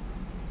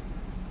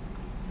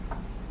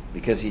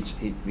 because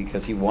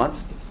he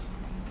wants this.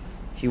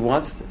 He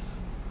wants this.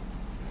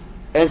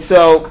 And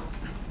so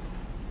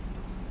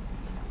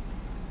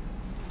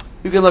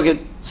you can look at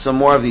some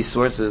more of these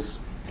sources.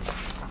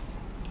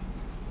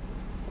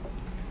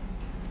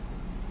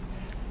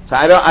 So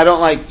I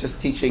don't like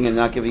just teaching and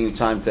not giving you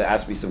time to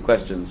ask me some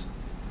questions.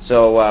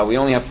 So we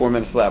only have 4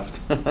 minutes left.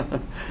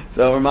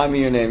 So remind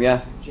me your name,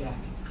 yeah? Jack.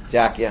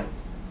 Jack, yeah.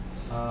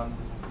 So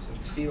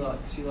Tefillah,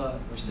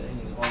 we're saying,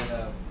 is all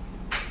about,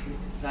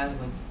 it's not like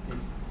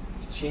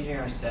it's changing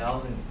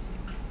ourselves and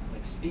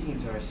like speaking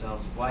to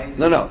ourselves. Why is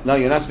No,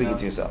 you're not speaking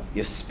to yourself.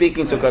 You're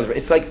speaking to Right.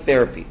 it's like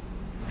therapy.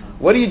 Uh-huh.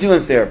 What do you do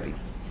in therapy?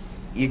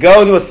 You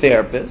go to a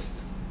therapist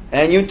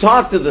and you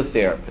talk to the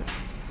therapist,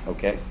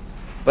 okay?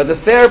 But the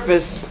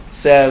therapist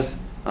says,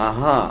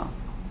 and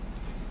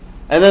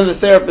then the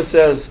therapist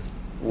says,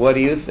 what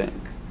do you think?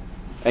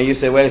 And you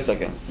say, wait a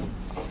second,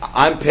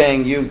 I'm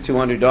paying you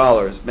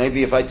 $200.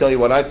 Maybe if I tell you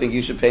what I think,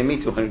 you should pay me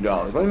 $200.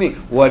 What do you mean,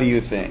 what do you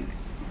think?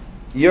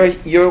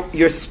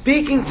 You're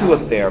speaking to a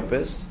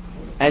therapist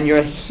and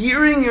you're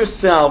hearing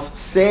yourself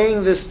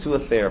saying this to a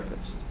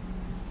therapist.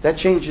 That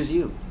changes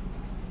you.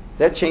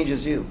 That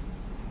changes you.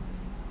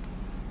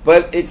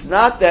 But it's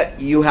not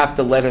that you have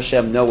to let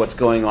Hashem know what's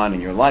going on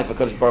in your life,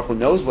 because Baruch Hu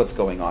knows what's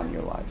going on in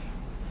your life.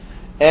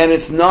 And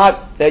it's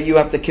not that you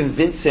have to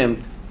convince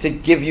Him to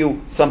give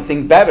you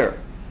something better.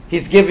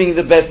 He's giving you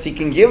the best He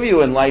can give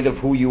you in light of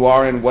who you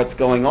are and what's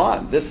going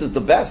on. This is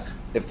the best,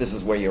 if this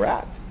is where you're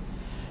at.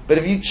 But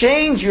if you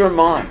change your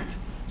mind,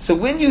 so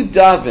when you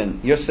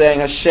daven, you're saying,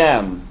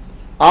 Hashem,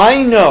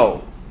 I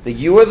know that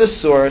you are the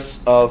source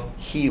of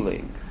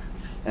healing.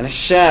 And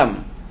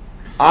Hashem,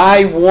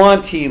 I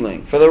want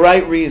healing for the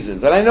right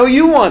reasons. And I know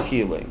you want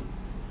healing.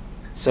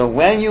 So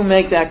when you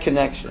make that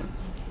connection,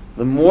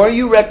 the more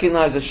you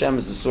recognize Hashem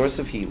as the source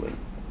of healing,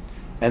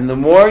 and the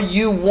more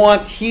you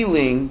want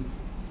healing,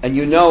 and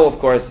you know, of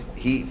course,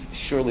 He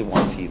surely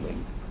wants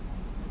healing,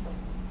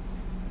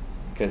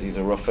 because He's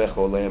a Rofech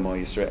Olam O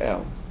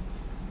Yisrael.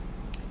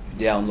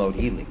 Download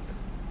healing.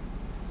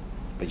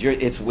 But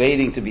it's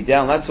waiting to be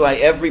down. That's why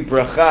every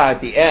bracha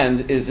at the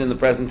end is in the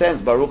present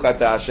tense. Baruch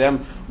atah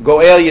Hashem,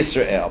 Goel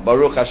Yisrael.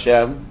 Baruch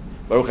Hashem,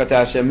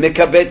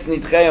 Mikabetz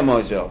Nitchei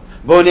Mojo.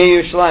 Bonei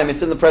Yerushalayim.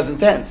 It's in the present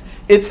tense.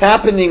 It's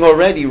happening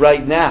already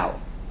right now.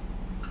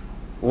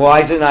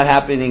 Why is it not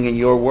happening in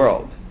your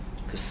world?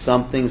 Because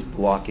something's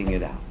blocking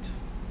it out.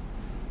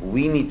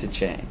 We need to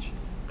change.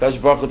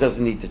 Kadosh Baruch Hu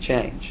doesn't need to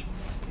change.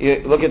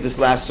 Look at this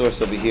last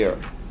source over here.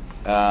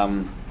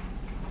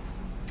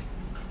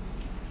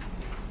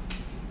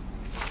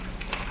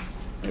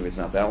 Maybe it's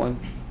not that one.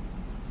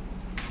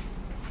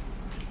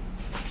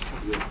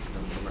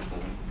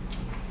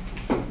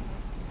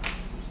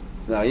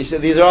 No,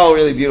 these are all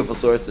really beautiful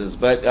sources,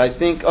 but I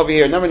think over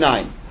here, number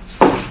 9.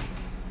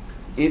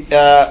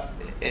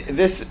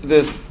 This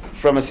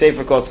from a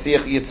sefer called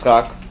Siach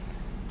Yitzchak,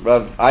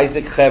 Rav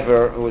Isaac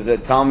Hever, who was a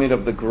Talmud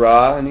of the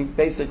Gra, and he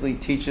basically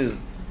teaches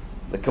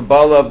the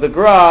Kabbalah of the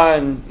Gra,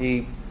 and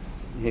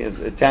his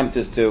attempt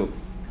is to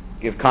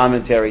give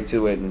commentary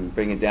to it and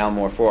bring it down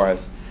more for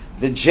us.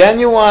 The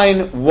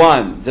genuine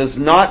one does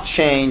not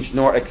change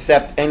nor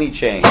accept any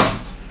change.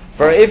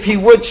 For if he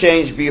would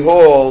change,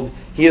 behold,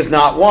 he is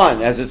not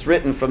one. As it's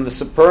written, from the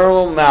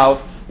supernal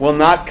mouth will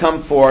not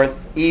come forth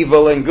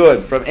evil and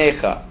good from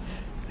Echa.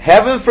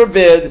 Heaven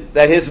forbid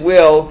that his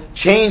will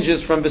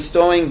changes from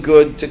bestowing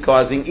good to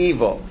causing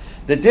evil.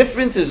 The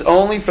difference is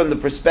only from the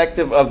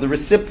perspective of the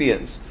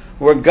recipients,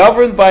 who are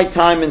governed by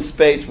time and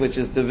space, which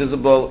is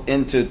divisible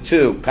into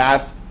 2,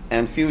 past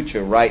and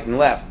future, right and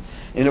left.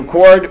 In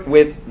accord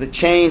with the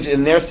change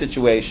in their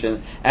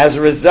situation, as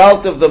a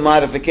result of the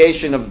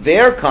modification of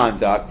their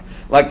conduct,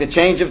 like the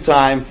change of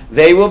time,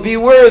 they will be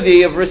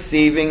worthy of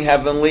receiving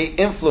heavenly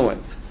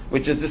influence,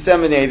 which is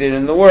disseminated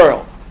in the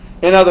world.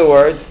 In other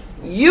words,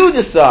 you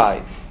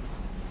decide.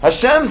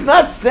 Hashem's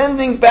not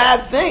sending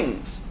bad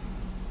things.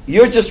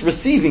 You're just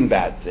receiving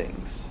bad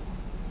things.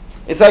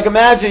 It's like,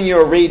 imagine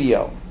you're a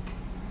radio,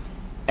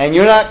 and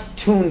you're not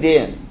tuned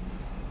in,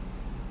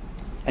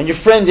 and your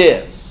friend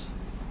is.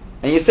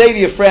 And you say to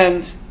your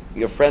friend,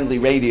 your friendly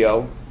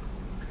radio,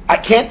 I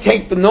can't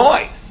take the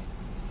noise.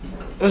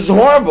 This is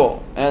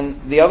horrible. And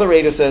the other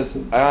radio says,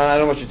 I don't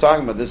know what you're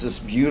talking about. This is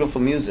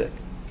beautiful music.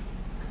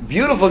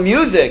 Beautiful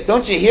music?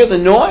 Don't you hear the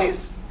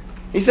noise?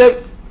 He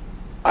said,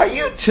 are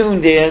you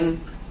tuned in?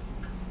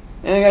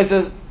 And the guy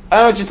says, I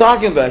don't know what you're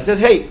talking about. He says,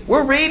 hey,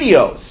 we're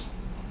radios.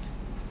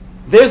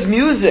 There's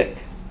music.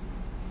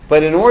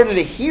 But in order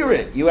to hear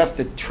it, you have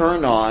to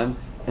turn on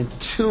and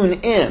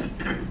tune in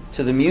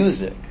to the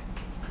music.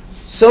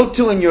 So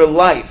too in your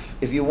life,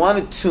 if you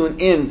want to tune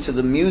in to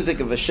the music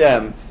of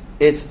Hashem,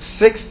 it's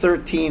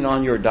 613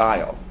 on your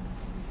dial.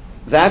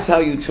 That's how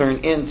you turn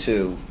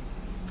into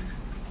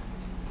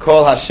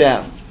Kol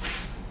Hashem.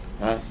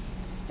 Right?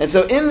 And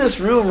so in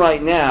this room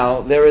right now,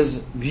 there is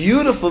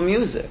beautiful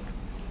music.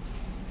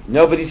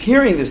 Nobody's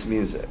hearing this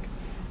music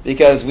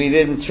because we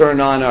didn't turn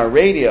on our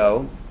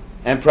radio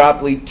and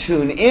properly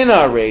tune in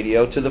our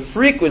radio to the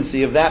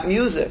frequency of that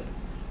music.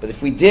 But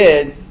if we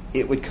did,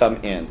 it would come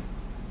in.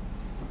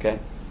 Okay?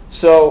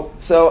 So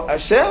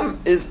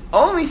Hashem is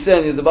only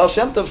saying, the Baal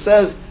Shem Tov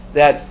says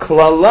that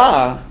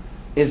klala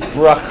is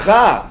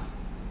bracha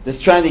that's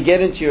trying to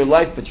get into your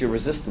life, but you're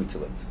resistant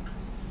to it.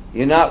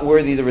 You're not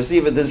worthy to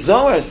receive it. The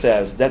Zohar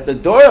says that the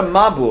Dor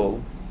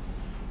Mabul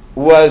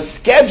was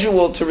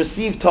scheduled to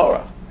receive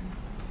Torah,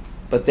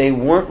 but they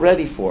weren't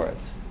ready for it.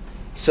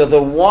 So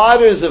the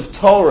waters of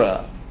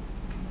Torah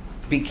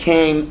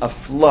became a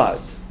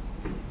flood.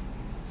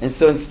 And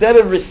so instead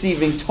of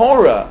receiving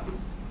Torah,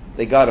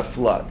 they got a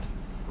flood.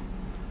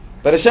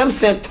 But Hashem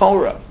sent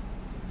Torah.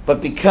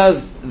 But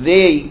because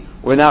they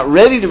were not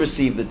ready to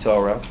receive the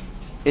Torah,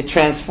 it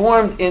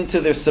transformed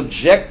into their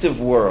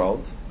subjective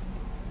world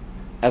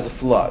as a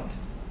flood.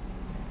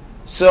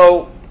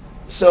 So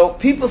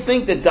people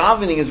think that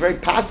davening is very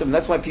passive, and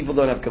that's why people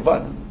don't have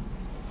kavanah.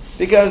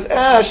 Because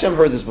Hashem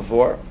heard this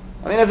before.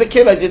 I mean, as a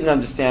kid, I didn't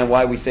understand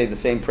why we say the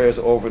same prayers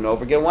over and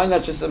over again. Why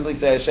not just simply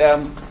say,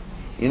 Hashem,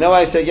 you know what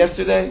I said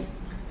yesterday?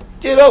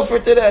 Ditto for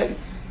today.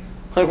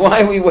 Like,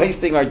 why are we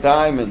wasting our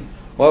time? And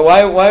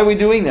why are we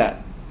doing that?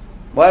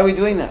 Why are we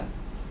doing that?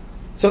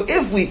 So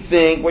if we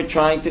think we're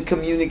trying to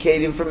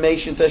communicate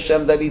information to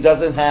Hashem that He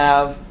doesn't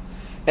have,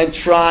 and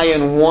try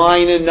and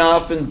whine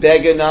enough and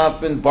beg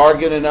enough and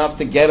bargain enough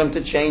to get Him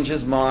to change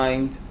His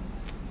mind,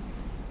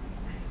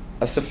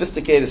 a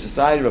sophisticated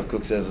society, Rav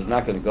Kook says, is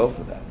not going to go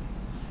for that.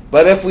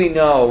 But if we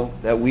know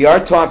that we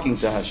are talking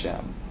to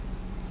Hashem,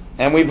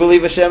 and we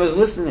believe Hashem is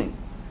listening,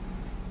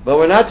 but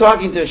we're not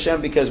talking to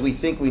Hashem because we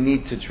think we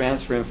need to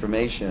transfer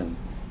information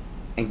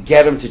and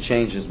get Him to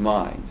change His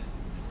mind,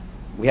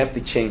 we have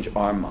to change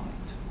our mind.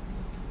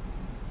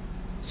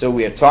 So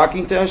we are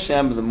talking to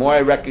Hashem, but the more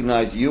I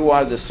recognize you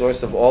are the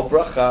source of all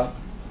bracha,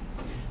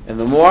 and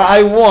the more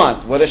I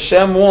want what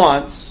Hashem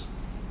wants,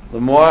 the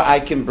more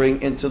I can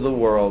bring into the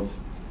world,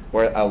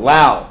 or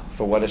allow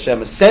for what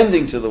Hashem is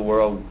sending to the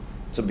world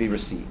to be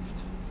received.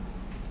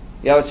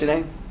 Yeah, what's your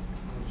name?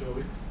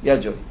 Joey. Yeah,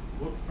 Joey.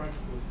 What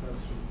practical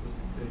steps should a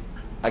person take?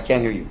 I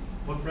can't hear you.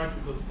 What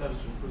practical steps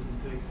should a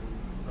person take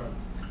to start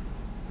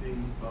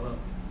being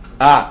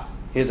Ah,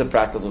 here's a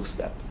practical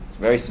step. It's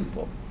very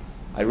simple.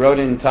 I wrote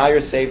an entire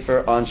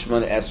sefer on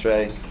Shmonah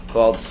Esrei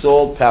called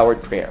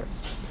Soul-Powered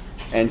Prayers.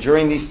 And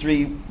during these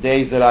 3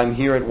 days that I'm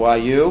here at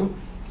YU,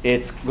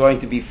 it's going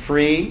to be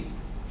free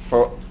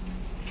for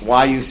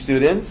YU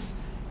students.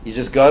 You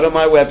just go to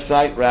my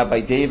website,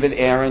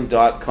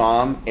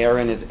 rabbidavidaaron.com.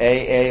 Aaron is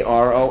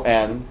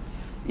Aaron.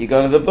 You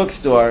go to the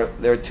bookstore.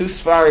 There are 2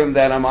 Sfarim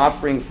that I'm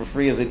offering for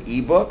free as an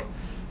ebook.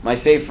 My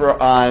sefer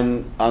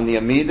on the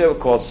Amidah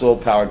called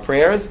Soul-Powered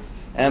Prayers,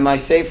 and my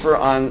sefer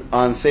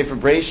on Sefer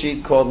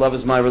Breshit called Love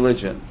is My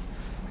Religion.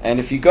 And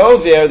if you go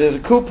there, there's a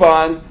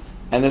coupon,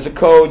 and there's a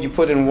code. You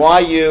put in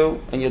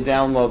YU, and you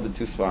download the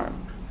 2 Sfarim.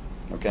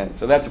 Okay,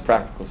 so that's a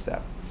practical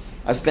step.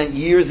 I spent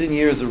years and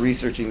years of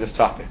researching this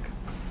topic.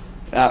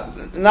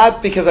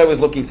 Not because I was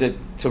looking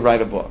to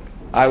write a book.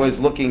 I was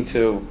looking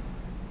to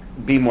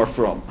be more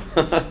frum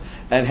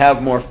and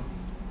have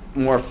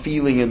more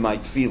feeling in my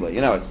tefillah.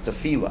 You know, it's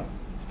tefillah.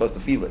 It's supposed to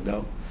feel it,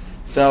 no?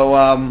 So,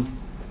 and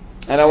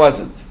I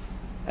wasn't.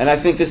 And I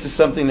think this is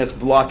something that's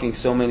blocking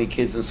so many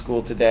kids in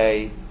school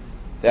today,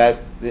 that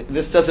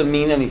this doesn't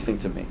mean anything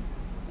to me.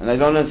 And I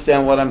don't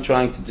understand what I'm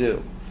trying to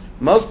do.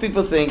 Most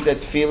people think that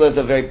tefillah is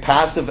a very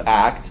passive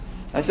act.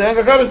 I say,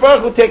 HaKadosh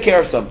Baruch will take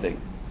care of something.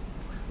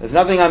 There's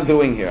nothing I'm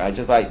doing here.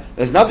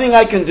 There's nothing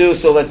I can do,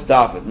 so let's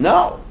stop it.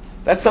 No.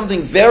 That's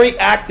something very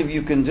active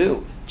you can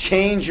do.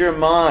 Change your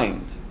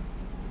mind.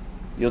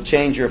 You'll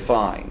change your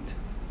find.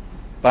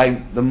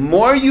 By the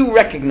more you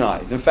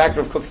recognize, in fact,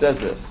 Rav Kook says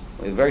this,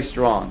 very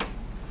strong.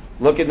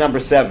 Look at number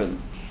 7.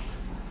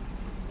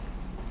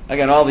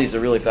 Again, all these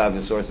are really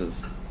fabulous sources.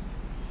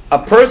 A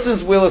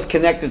person's will is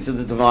connected to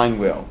the divine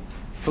will,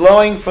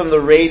 flowing from the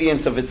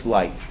radiance of its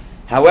light.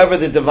 However,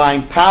 the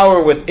divine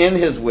power within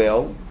his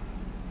will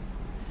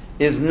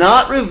is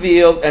not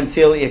revealed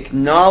until he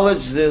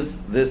acknowledges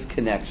this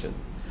connection.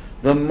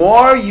 The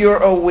more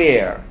you're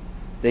aware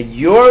that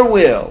your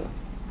will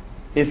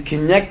is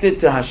connected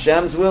to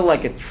Hashem's will,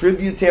 like a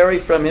tributary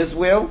from His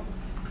will,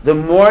 the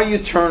more you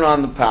turn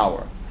on the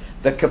power.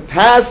 The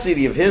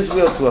capacity of His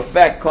will to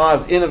affect,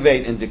 cause,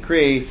 innovate, and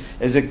decree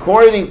is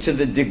according to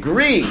the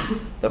degree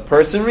the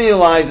person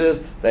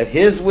realizes that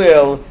his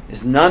will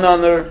is none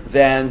other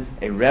than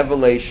a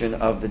revelation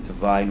of the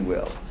divine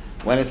will.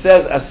 When it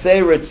says,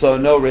 Aseh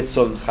ritzono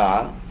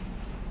ritzoncha,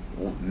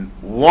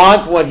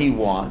 want what He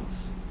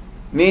wants,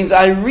 means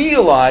I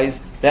realize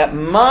that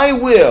my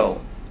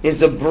will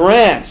is a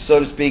branch, so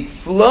to speak,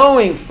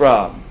 flowing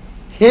from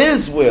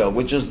His will,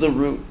 which is the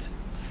root.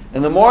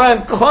 And the more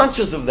I'm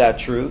conscious of that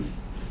truth,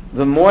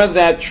 the more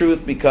that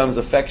truth becomes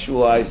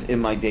effectualized in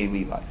my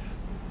daily life.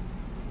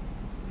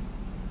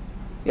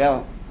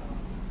 Yeah?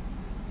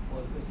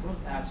 Well, if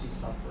someone's actually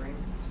suffering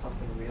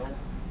something real,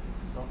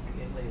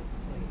 something like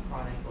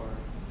chronic or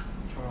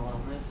terminal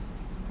illness,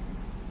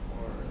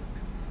 or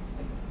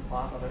like a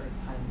lot of other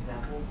kind of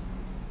examples,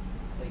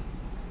 like,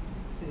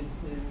 do you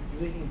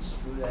really think it's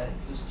true that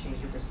just change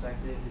your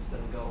perspective is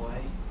going to go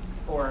away?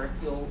 Or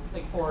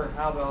or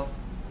how about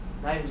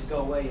not even just go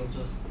away, you'll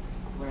just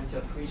learn to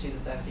appreciate the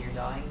fact that you're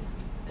dying,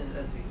 and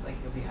like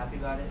you'll be happy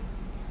about it?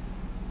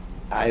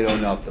 I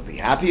don't know if they'll be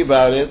happy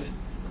about it,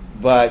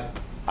 but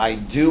I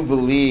do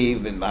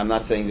believe, and I'm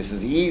not saying this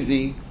is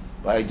easy,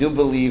 but I do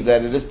believe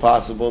that it is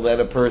possible that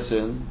a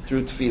person,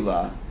 through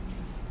tefillah,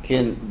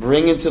 can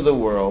bring into the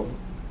world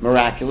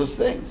miraculous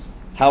things.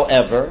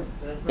 However,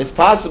 it's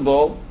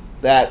possible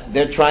that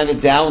they're trying to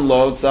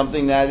download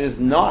something that is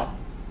not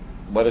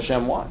what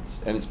Hashem wants.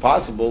 And it's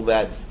possible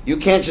that you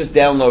can't just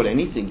download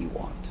anything you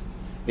want.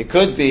 It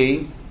could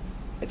be,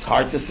 it's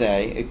hard to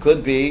say, it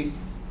could be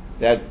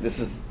that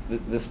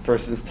this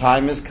person's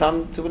time has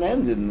come to an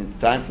end and it's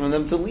time for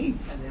them to leave.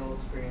 And they will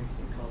experience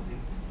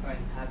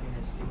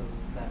happiness because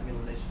of that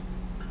realization.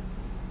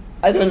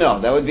 I don't know.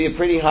 That would be a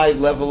pretty high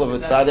level of a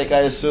tzaddik,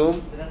 I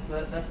assume.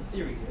 But that's the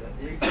theory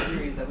here. The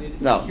theory is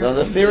that No,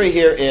 the theory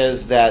here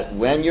is that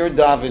when you're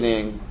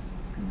davening,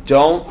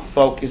 don't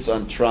focus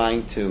on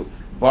trying to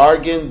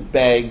bargain,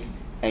 beg,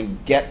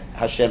 and get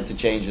Hashem to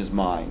change his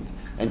mind.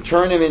 And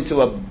turn him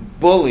into a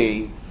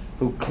bully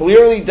who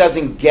clearly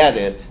doesn't get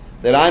it,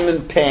 that I'm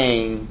in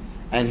pain,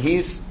 and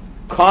he's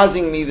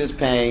causing me this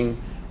pain,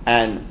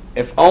 and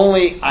if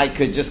only I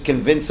could just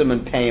convince him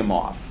and pay him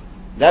off.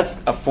 That's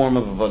a form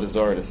of avodah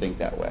zarah to think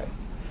that way.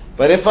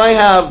 But if I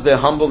have the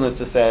humbleness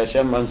to say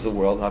Hashem runs the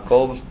world,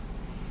 Hakol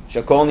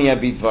Shakol Niyeh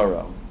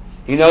Bidvaro,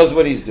 he knows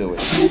what he's doing.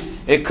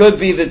 It could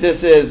be that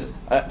this is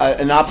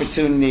an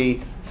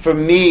opportunity for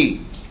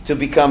me to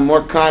become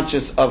more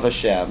conscious of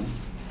Hashem,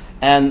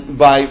 and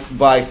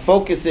by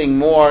focusing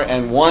more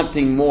and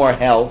wanting more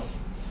health,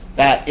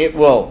 that it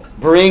will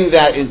bring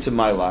that into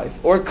my life.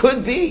 Or it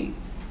could be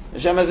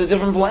Hashem has a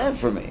different plan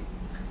for me.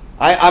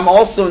 I'm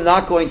also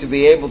not going to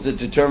be able to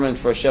determine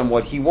for Hashem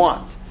what he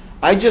wants.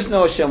 I just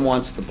know Hashem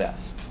wants the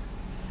best.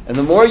 And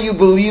the more you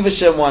believe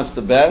Hashem wants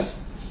the best,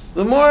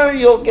 the more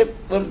you'll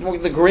get,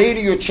 the greater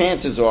your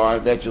chances are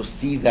that you'll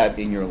see that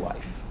in your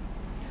life.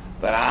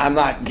 But I'm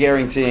not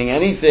guaranteeing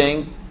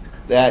anything.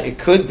 That it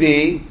could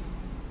be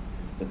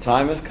the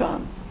time has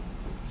come.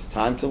 It's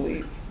time to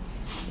leave.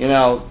 You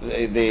know,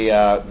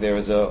 there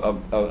was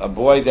a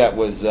boy that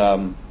was,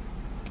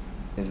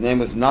 his name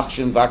was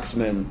Nachshon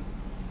Wachsman,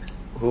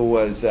 who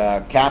was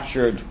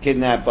captured,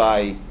 kidnapped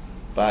by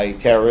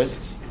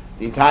terrorists.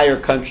 The entire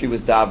country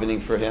was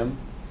davening for him.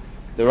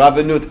 The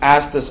Rabbanut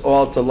asked us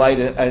all to light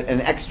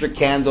an extra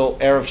candle,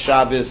 Erev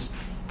Shabbos,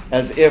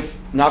 as if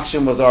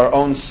Nachshon was our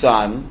own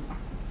son.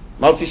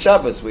 Motzi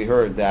Shabbos, we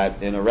heard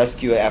that in a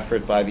rescue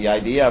effort by the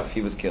IDF,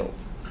 he was killed,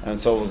 and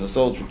so was a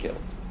soldier killed.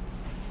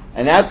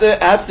 And at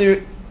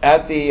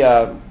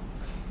the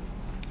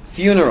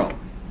funeral,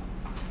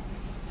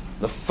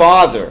 the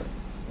father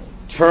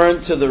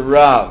turned to the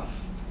Rav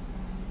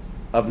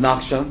of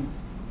Nachshon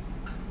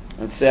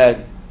and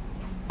said,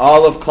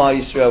 "All of Klal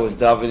Yisrael was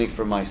davening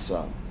for my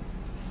son."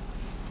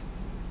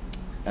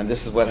 And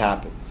this is what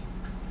happened.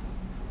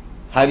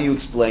 How do you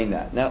explain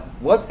that? Now,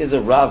 what is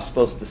a Rav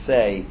supposed to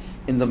say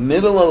in the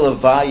middle of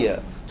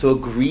Levaya to a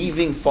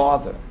grieving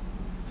father?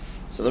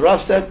 So the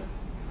Rav said,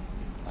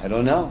 "I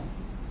don't know."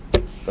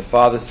 The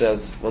father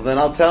says, "Well, then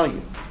I'll tell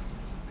you.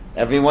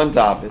 Everyone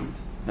davened,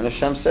 and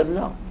Hashem said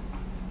no.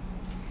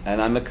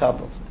 And I'm a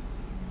couple."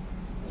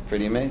 It's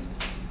pretty amazing.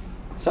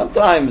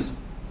 Sometimes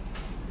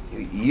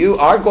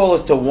our goal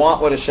is to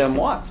want what Hashem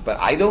wants, but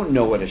I don't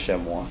know what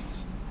Hashem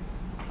wants.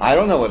 I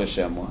don't know what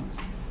Hashem wants.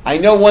 I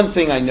know one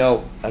thing I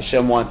know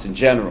Hashem wants in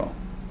general.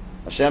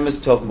 Hashem is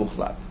Tov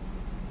Muchlat.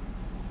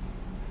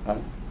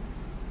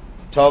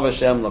 Tov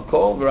Hashem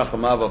lakol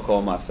v'rachamav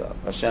kol masav.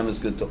 Hashem is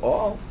good to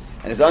all,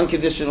 and His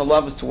unconditional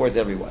love is towards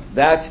everyone.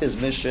 That's His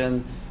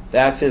mission.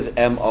 That's His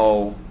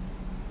M.O.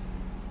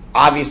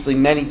 Obviously,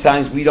 many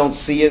times we don't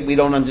see it, we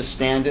don't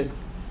understand it.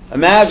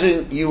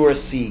 Imagine you were a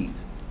seed.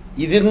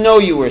 You didn't know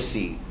you were a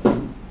seed.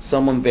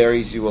 Someone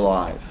buries you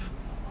alive.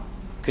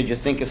 Could you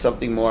think of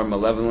something more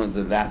malevolent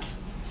than that?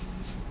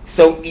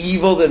 So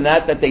evil than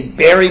that they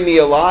bury me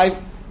alive?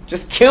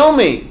 Just kill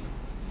me.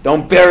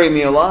 Don't bury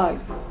me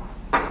alive.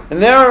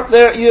 And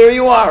there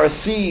you are, a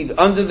seed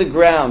under the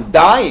ground,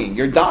 dying.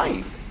 You're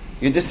dying.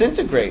 You're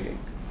disintegrating.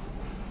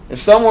 If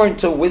someone were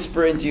to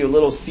whisper into your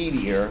little seed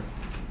ear,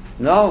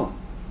 "No,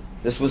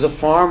 this was a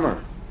farmer.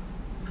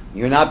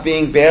 You're not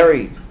being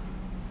buried.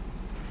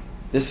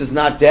 This is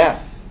not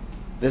death.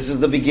 This is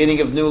the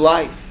beginning of new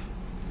life.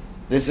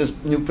 This is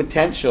new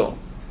potential.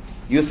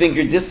 You think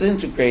you're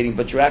disintegrating,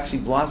 but you're actually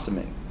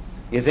blossoming."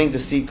 You think the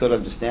seed could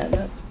understand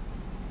that?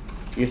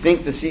 You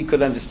think the seed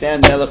could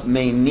understand Melech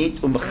Meimit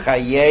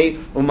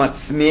Umchayei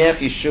Umatzmiach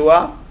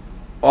Yeshua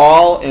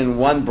all in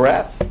one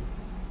breath?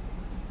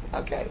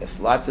 Okay, there's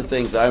lots of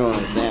things I don't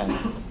understand.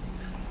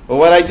 But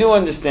what I do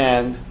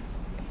understand,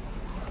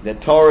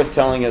 that Torah is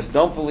telling us,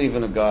 don't believe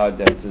in a God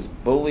that's this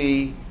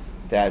bully,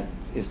 that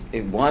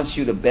it wants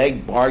you to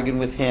beg, bargain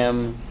with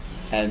him,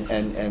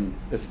 and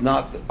it's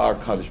not our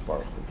Kaddish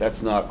Baruch Hu.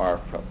 That's not our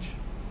approach.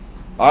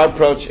 Our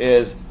approach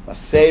is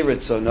Masei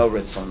Ritzono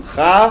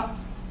Ritzoncha,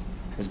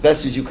 as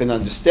best as you can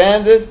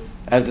understand it,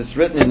 as it's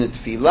written in the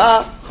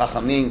Tefillah.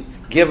 Chachamim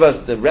give us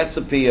the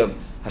recipe of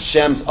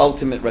Hashem's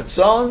ultimate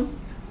Ratzon,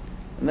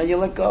 and then you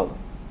let go.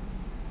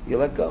 you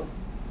let go.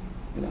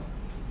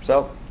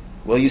 So,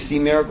 will you see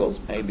miracles?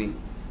 Maybe.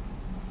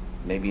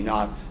 Maybe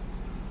not.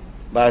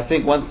 But I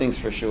think one thing's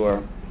for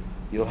sure,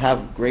 you'll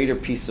have greater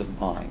peace of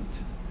mind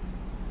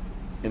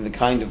in the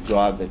kind of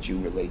God that you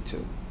relate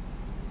to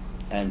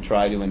and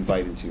try to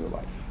invite into your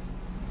life.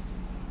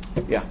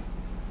 Yeah.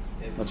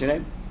 What's your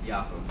name?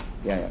 Yaakov.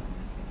 Yeah.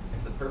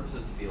 If the purpose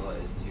of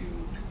Tefillah is to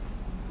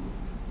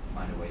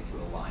find a way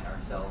to align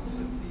ourselves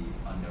with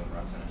the unknown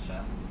Ratzon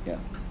Hashem, Yeah.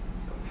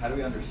 so how do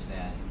we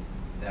understand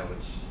that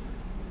which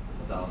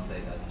Chazal say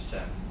that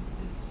Hashem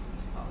is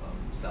Allah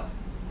himself?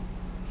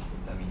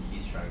 Does that mean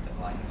he's trying to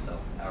align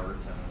himself with our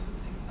Ratzon at the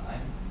same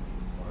time?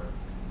 Or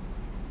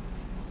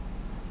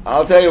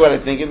I'll tell you what I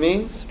think it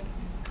means.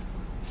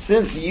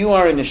 Since you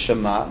are in a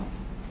Shema,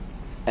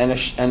 and a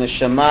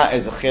Shema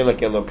is a Chelek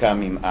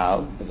Elokam Im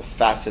Al, is a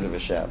facet of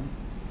Hashem,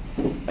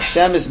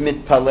 Hashem is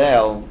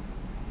mitpalel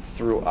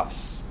through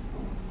us.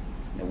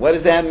 Now, what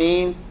does that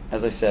mean?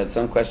 As I said,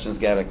 some questions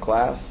get a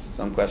class,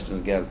 some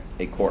questions get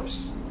a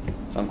course,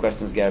 some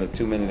questions get a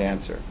 2-minute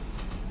answer.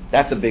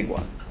 That's a big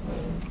one.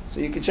 So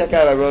you can check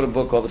out, I wrote a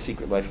book called The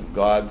Secret Life of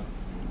God.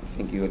 I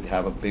think you would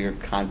have a bigger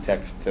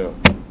context to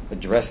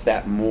address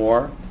that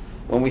more.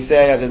 When we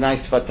say Adonai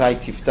Sfatai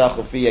Tiftach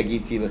Ufi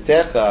Yagiti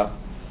Letecha,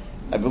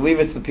 I believe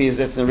it's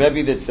the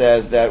Rebbe that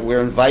says that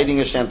we're inviting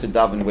Hashem to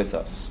daven with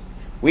us.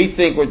 We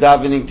think we're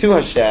davening to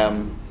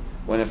Hashem,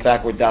 when in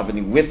fact we're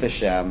davening with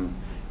Hashem,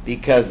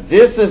 because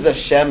this is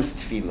Hashem's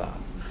tefillah.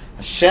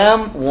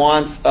 Hashem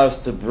wants us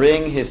to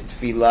bring His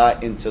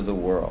tefillah into the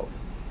world.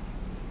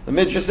 The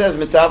Midrash says,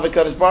 "Mitav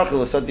Kadosh Baruch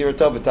Hu l'sadir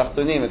tov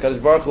b'tachtonim."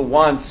 Kadosh Baruch Hu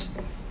wants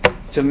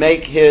to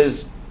make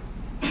His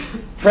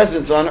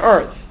presence on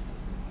earth.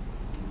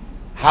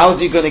 How is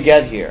He going to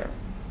get here?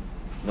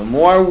 The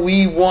more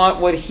we want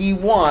what He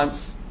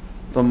wants,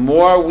 the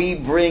more we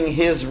bring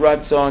His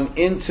Ratzon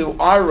into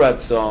our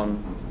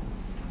Ratzon,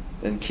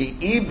 then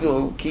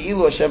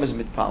Ki'ilu Hashem is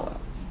mitpala.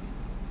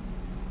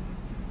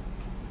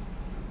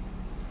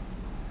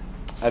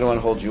 I don't want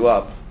to hold you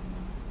up,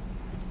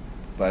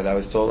 but I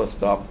was told to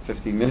stop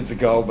 15 minutes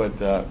ago,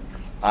 but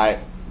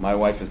my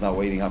wife is not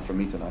waiting up for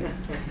me tonight.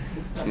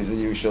 She's in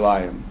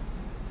Yerushalayim.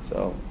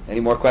 So, any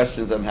more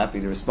questions, I'm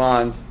happy to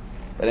respond.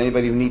 But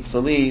anybody who needs to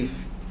leave,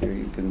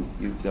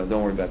 don't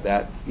worry about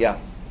that. Yeah.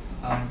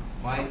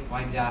 Why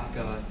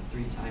dafka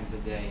 3 times a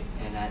day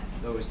and at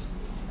those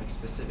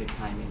specific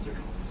time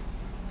intervals?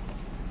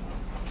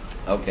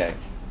 Okay.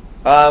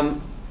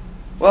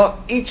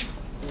 Well, each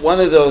one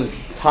of those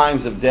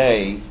times of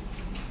day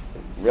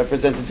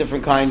represents a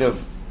different kind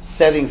of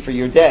setting for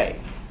your day.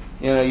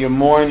 Your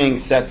morning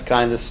sets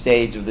kind of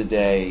stage of the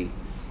day.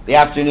 The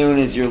afternoon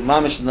is your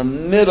mamish in the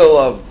middle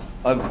of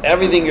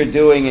everything you're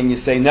doing, and you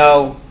say,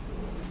 no,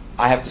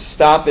 I have to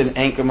stop and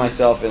anchor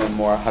myself in a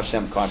more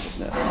Hashem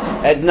consciousness.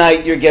 At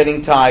night, you're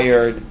getting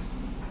tired.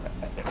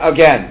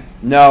 Again,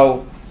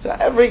 no. So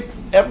every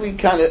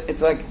kind of,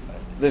 it's like,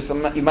 there's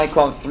some, you might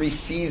call it 3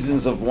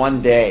 seasons of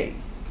one day.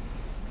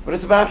 But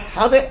it's about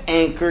how to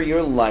anchor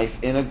your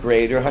life in a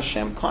greater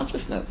Hashem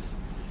consciousness.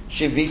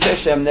 Shivita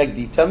Hashem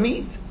negdi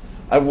tamid.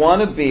 I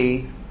want to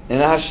be in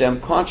a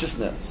Hashem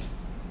consciousness.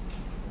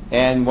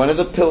 And one of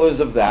the pillars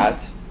of that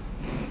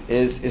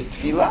is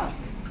tefillah.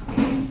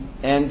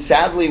 And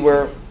sadly,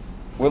 we're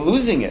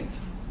losing it.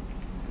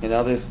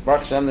 There's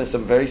Baruch Hashem, there's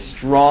some very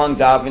strong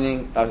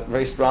davening,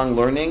 very strong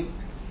learning,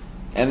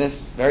 and there's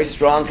very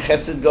strong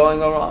chesed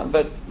going on.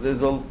 But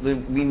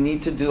we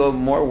need to do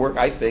more work,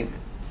 I think,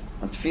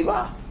 on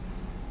tefillah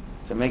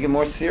to make it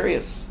more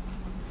serious.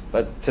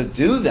 But to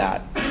do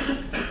that,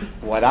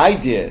 what I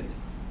did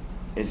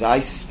is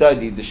I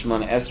studied the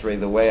Shmonah Esrei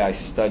the way I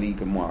study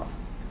Gemara.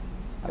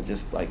 I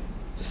just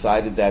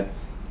decided that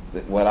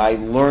what I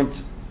learned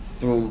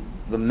through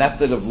the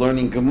method of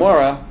learning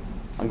Gemara,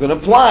 I'm going to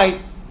apply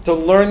to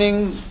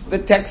learning the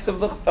text of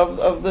the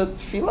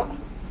Tefillah,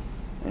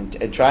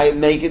 and try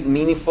and make it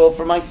meaningful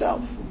for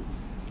myself.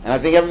 And I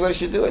think everybody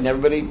should do it. And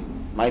everybody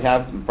might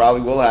have, and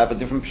probably will have, a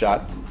different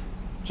shot,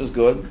 which is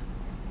good.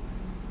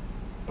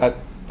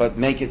 But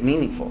make it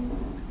meaningful.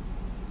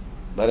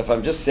 But if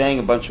I'm just saying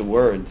a bunch of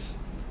words,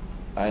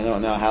 I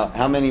don't know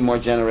how many more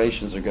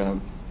generations are going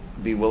to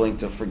be willing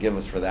to forgive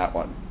us for that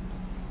one,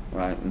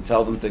 right? And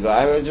tell them to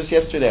go. Just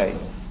yesterday,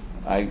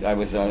 I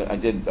was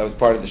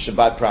part of the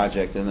Shabbat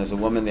project, and there's a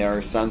woman there.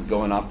 Her son's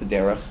going off the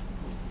derech,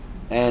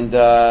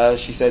 and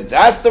she said,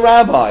 "Ask the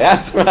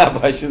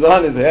rabbi." She's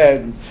on his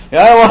head. I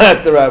don't want to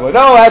ask the rabbi.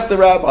 No, ask the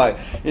rabbi.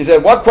 He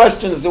said, "What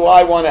questions do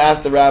I want to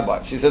ask the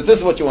rabbi?" She says, "This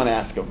is what you want to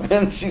ask him."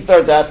 And she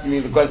starts asking me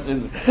the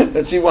questions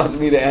that she wants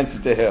me to answer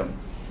to him.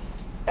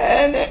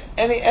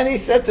 And he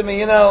said to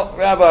me,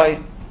 Rabbi,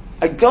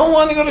 I don't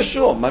want to go to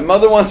shul. My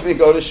mother wants me to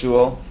go to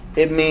shul.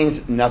 It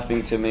means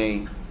nothing to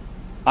me.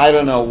 I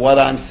don't know what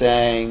I'm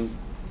saying.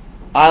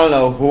 I don't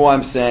know who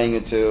I'm saying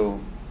it to.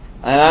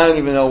 And I don't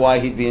even know why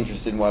he'd be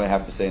interested in what I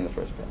have to say in the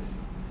first place.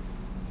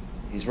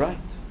 He's right.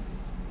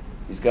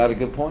 He's got a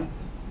good point.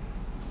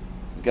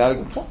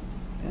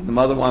 And the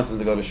mother wants him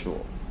to go to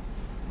shul.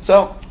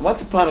 So,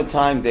 once upon a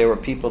time, there were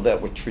people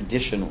that were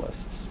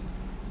traditionalists.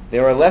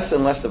 There are less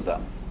and less of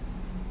them.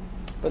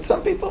 But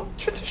some people,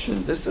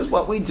 tradition. This is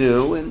what we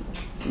do, and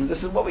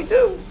this is what we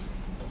do.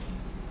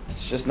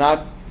 It's just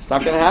not. It's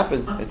not going to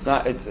happen. It's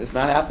not. It's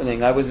not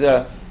happening. I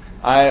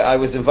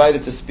was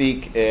invited to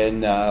speak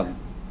in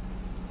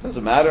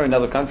doesn't matter,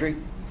 another country,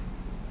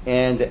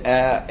 and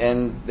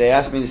they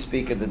asked me to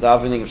speak at the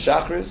davening of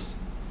Shachris.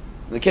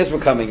 And the kids were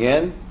coming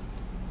in.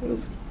 It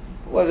was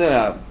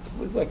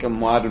like a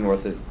modern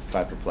Orthodox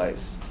type of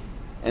place.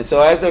 And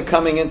so as they're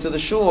coming into the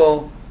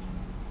shul,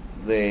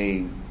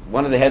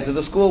 one of the heads of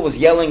the school was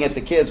yelling at the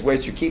kids,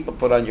 "Where's your kippah?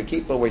 Put on your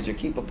kippah. Where's your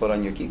kippah? Put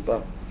on your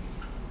kippah."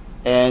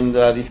 And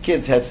these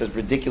kids had such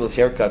ridiculous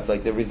haircuts,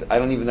 like I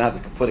don't even know how to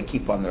put a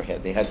kippah on their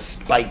head. They had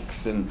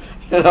spikes, and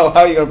how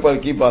are you going to put a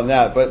kippah on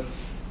that? But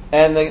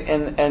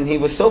and he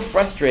was so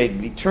frustrated.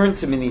 He turned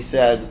to me and he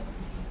said,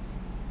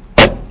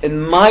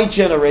 "In my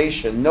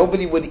generation,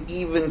 nobody would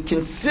even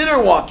consider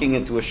walking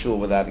into a shul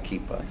without a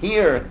kippah.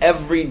 Here,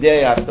 every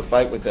day I have to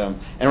fight with them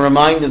and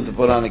remind them to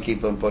put on a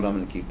kippah and put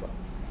on a kippah."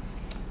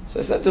 So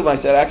I said to him,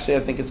 "Actually,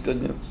 I think it's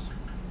good news."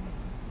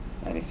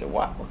 And he said,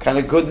 "What kind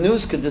of good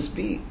news could this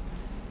be?"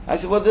 I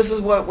said, "Well, this is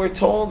what we're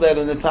told, that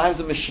in the times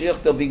of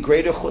Mashiach there'll be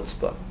greater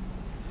chutzpah."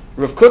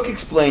 Rav Kook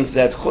explains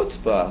that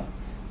chutzpah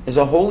is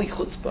a holy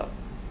chutzpah.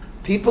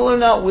 People are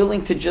not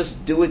willing to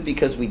just do it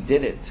because we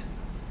did it.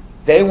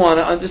 They want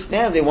to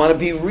understand. They want to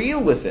be real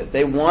with it.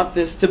 They want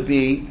this to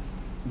be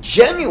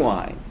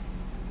genuine.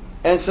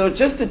 And so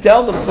just to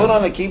tell them, put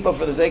on a kippah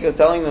for the sake of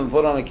telling them to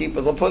put on a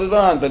kippah, they'll put it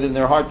on, but in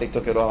their heart they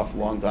took it off a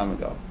long time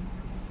ago.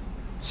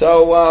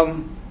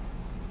 So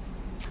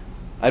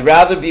I'd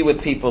rather be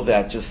with people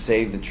that just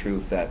say the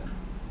truth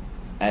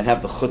and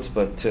have the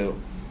chutzpah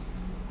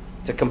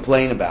to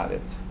complain about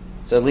it.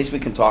 So at least we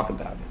can talk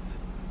about it.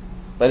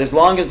 But as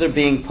long as they're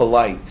being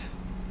polite,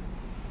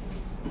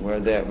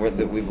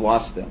 we've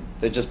lost them.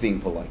 They're just being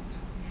polite,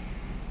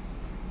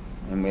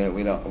 and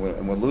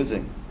we're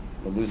losing.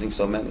 We're losing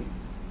so many.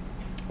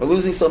 We're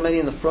losing so many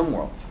in the frum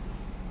world.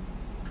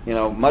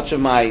 Much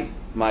of my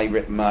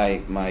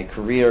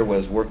career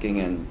was working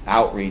in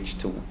outreach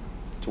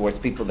towards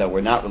people that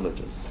were not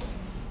religious.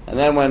 And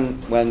then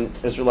when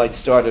Israelites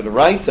started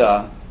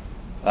Araita,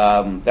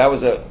 that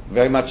was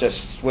very much a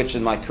switch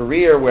in my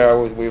career where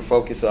we were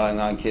focused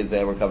on kids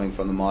that were coming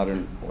from the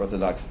modern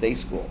Orthodox day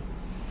school.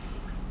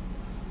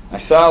 I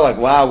saw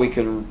wow, we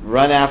can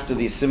run after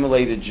the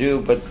assimilated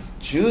Jew, but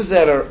Jews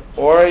that are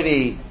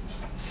already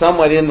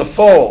somewhat in the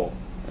fold,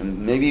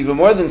 and maybe even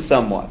more than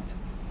somewhat.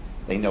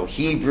 They know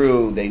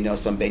Hebrew, they know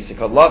some basic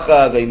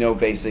halacha, they know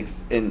basics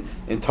in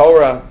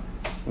Torah.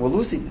 We're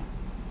losing them.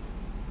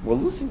 We're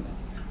losing them.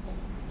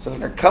 So it's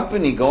like a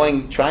company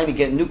trying to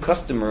get new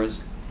customers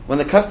when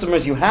the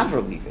customers you have are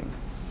leaving.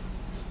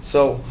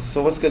 So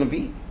what's going to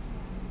be?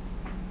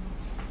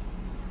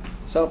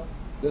 So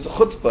there's a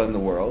chutzpah in the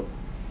world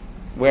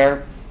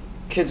where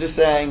kids are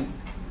saying,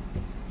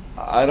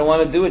 "I don't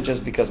want to do it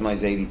just because my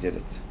Zaidi did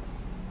it."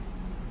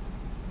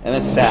 And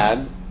it's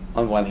sad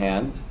on one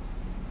hand,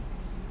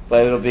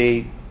 but it'll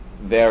be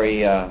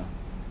very,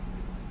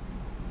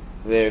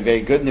 very,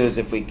 very good news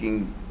if we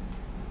can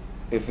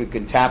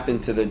tap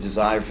into the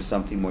desire for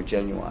something more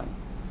genuine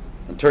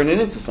and turn it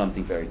into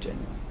something very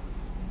genuine.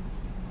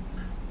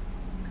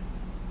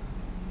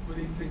 What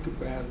do you think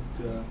about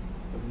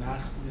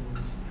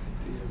Nachman's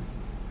idea of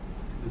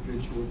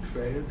individual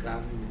prayer,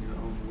 gathering in your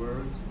own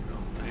words, in your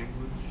own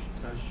language,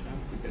 to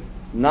Hashem?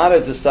 Not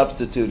as a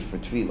substitute for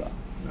tefillah.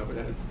 No, but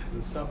as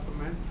a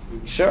supplement?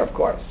 Sure, of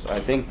course. I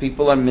think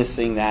people are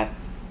missing that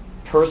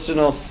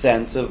personal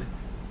sense of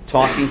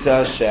talking to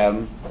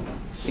Hashem,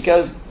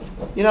 because,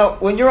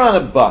 when you're on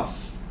a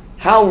bus,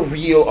 how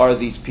real are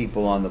these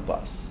people on the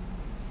bus?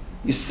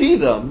 You see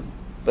them,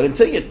 but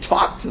until you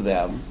talk to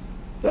them,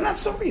 they're not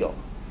so real.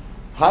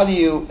 How do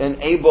you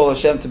enable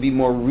Hashem to be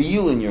more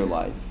real in your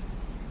life?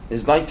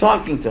 Is by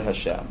talking to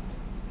Hashem.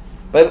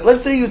 But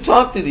let's say you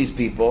talk to these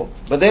people,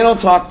 but they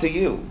don't talk to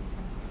you.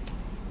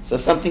 So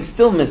something's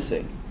still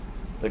missing.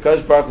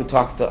 Because Baruch Hu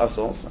talks to us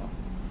also.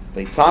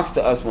 But He talks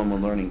to us when we're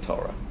learning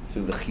Torah,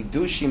 through the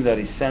chidushim that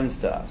He sends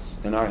to us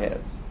in our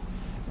heads.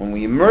 When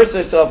we immerse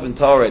ourselves in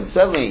Torah and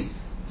suddenly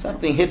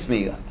something hits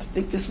me, I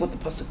think this is what the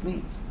pasuk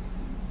means.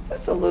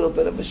 That's a little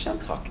bit of Hashem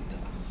talking to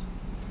us.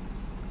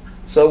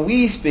 So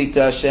we speak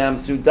to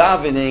Hashem through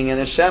davening, and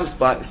Hashem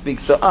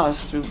speaks to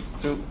us through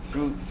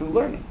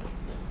learning.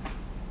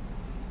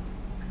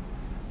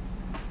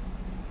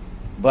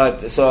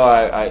 But so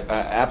I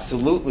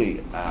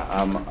absolutely,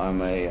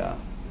 I'm a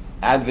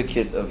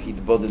advocate of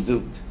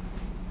hitbodedut,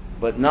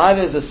 but not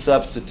as a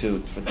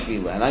substitute for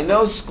tefillah. And I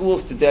know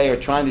schools today are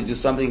trying to do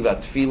something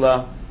about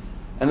tefillah,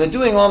 and they're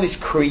doing all these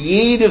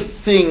creative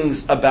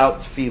things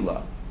about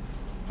tefillah,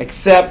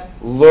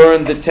 except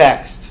learn the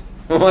text.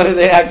 What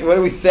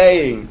are we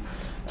saying?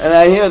 And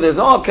I hear there's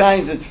all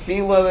kinds of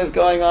tefillah that's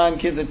going on.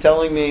 Kids are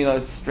telling me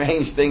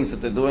strange things that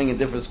they're doing in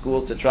different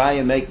schools to try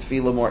and make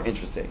tefillah more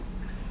interesting.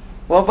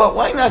 Well, but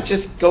why not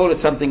just go to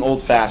something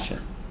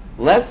old-fashioned?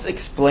 Let's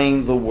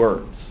explain the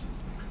words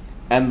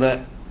and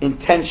the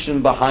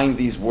intention behind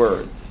these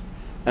words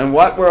and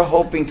what we're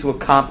hoping to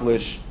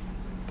accomplish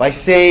by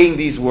saying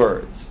these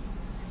words.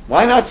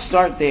 Why not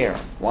start there?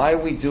 Why are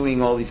we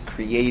doing all these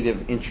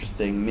creative,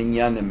 interesting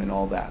minyanim and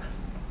all that?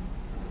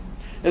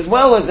 As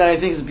well as, I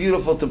think it's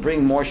beautiful to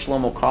bring more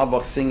Shlomo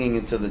Carlebach singing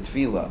into the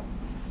Tefillah.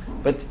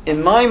 But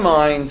in my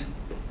mind,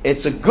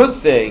 it's a good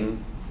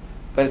thing,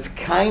 but it's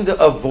kind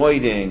of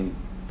avoiding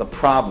the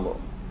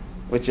problem,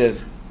 which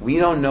is we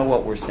don't know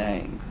what we're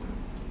saying.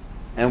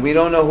 And we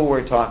don't know who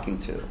we're talking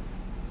to.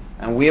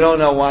 And we don't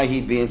know why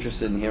he'd be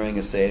interested in hearing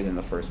us say it in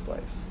the first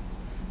place.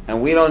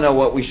 And we don't know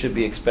what we should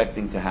be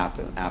expecting to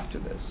happen after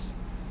this.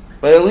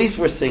 But at least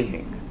we're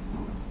singing.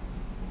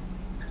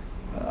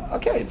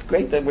 Okay, it's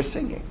great that we're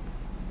singing.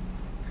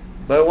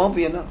 But it won't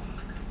be enough.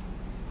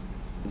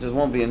 It just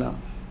won't be enough.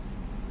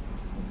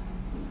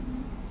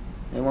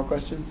 Any more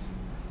questions?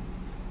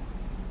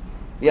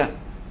 Yeah. Do you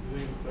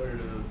think it's better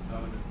to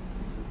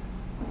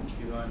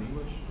Tefillah in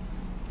English?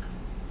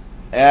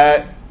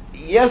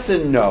 Yes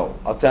and no.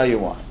 I'll tell you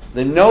why.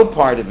 The no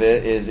part of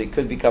it is it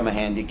could become a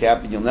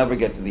handicap and you'll never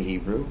get to the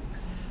Hebrew.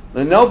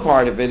 The no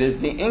part of it is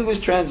the English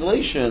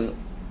translation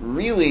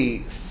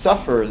really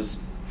suffers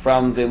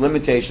from the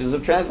limitations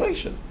of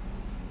translation.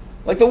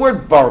 Like the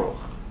word Baruch,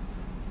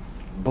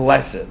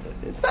 blessed.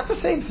 It's not the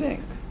same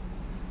thing.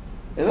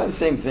 It's not the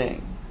same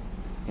thing.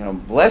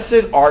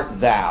 Blessed art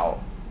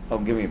thou. Oh,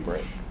 give me a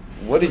break.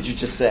 What did you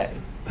just say?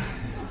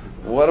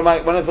 What am I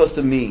supposed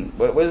to mean?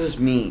 What does this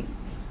mean?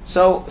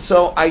 So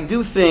I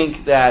do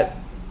think that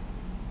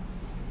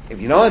if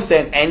you don't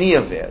understand any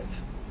of it,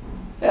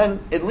 then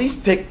at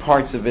least pick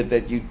parts of it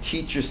that you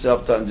teach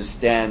yourself to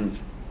understand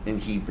in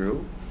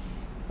Hebrew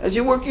as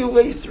you work your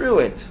way through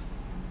it.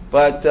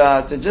 But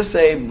to just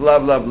say blah,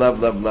 blah, blah,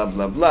 blah, blah,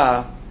 blah,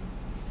 blah,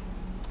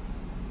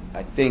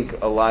 I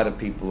think a lot of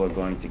people are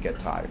going to get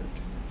tired.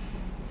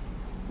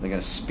 They're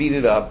going to speed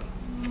it up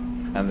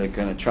and they're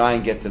going to try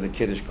and get to the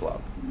Kiddush Club.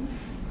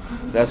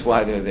 That's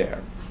why they're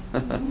there.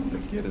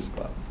 The Kiddush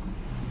Club.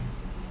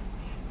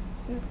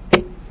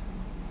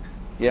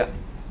 Yeah.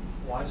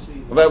 Why should he?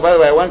 By the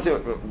way, I wanted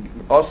to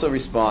also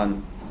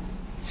respond.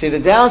 See, the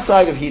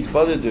downside of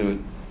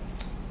Hitbodedut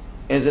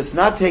is it's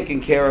not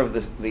taking care of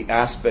the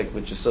aspect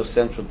which is so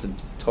central to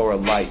Torah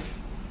life,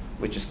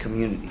 which is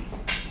community.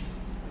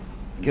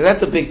 Because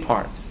that's a big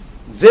part.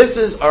 This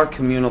is our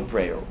communal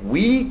prayer.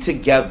 We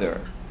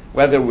together,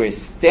 whether we're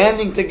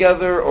standing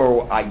together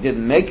or I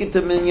didn't make it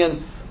to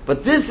Minyan,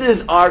 but this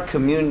is our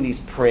community's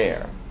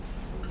prayer.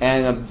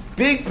 And a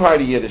big part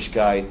of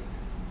Yiddishkeit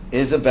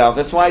is about,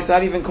 that's why it's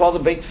not even called a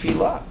Beit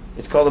Tefillah.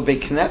 It's called a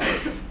Beit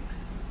Knesset.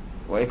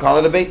 Well, you call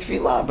it a Beit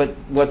Tefillah. But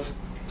what's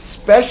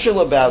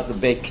special about the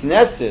Beit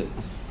Knesset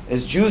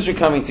is Jews are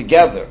coming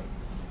together.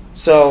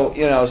 So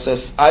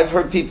I've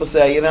heard people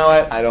say, you know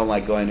what, I don't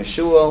like going to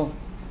shul.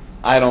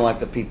 I don't like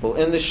the people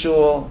in the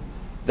shul.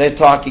 They're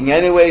talking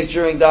anyways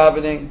during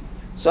davening.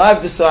 So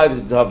I've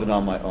decided to daven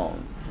on my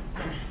own.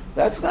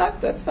 That's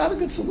not a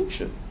good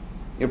solution.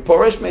 You're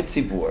Poresh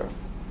Metzibur.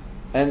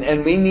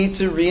 And we need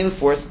to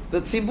reinforce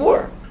the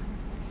tzibur.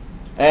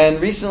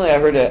 And recently I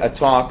heard a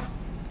talk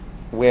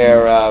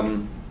where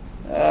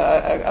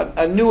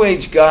a New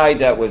Age guy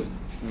that was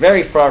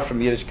very far from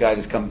Yiddishkeit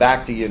has come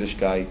back to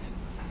Yiddishkeit,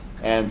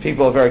 and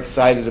people are very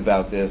excited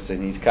about this,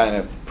 and he's kind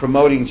of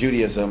promoting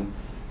Judaism.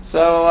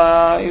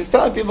 So he was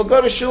telling people, go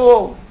to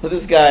shul.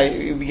 This guy,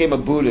 he became a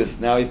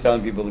Buddhist, now he's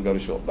telling people to go to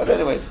shul. But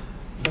anyways,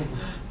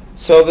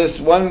 so this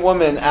one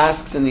woman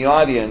asks in the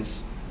audience,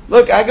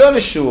 look, I go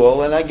to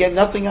shul and I get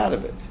nothing out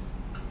of it.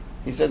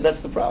 He said, that's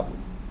the problem.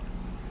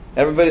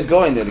 Everybody's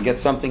going there to get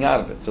something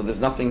out of it. So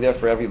there's nothing there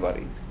for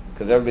everybody.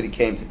 Because everybody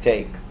came to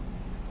take.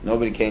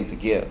 Nobody came to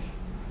give.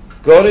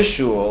 Go to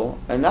shul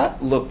and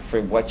not look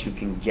for what you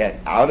can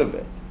get out of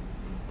it,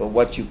 but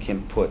what you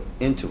can put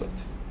into it.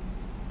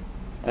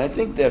 And I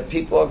think that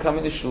people are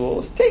coming to shul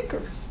as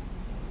takers.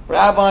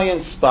 Rabbi,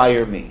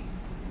 inspire me.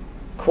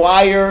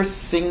 Choir,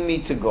 sing me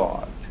to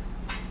God.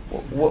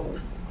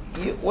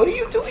 What are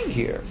you doing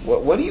here?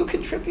 What are you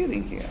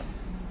contributing here?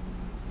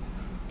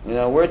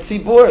 We're at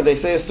Tzibur. They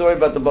say a story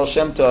about the Baal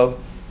Shem Tov.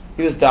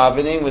 He was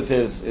davening with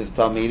his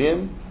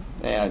Talmidim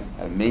and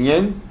a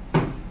minyan,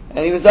 and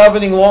he was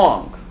davening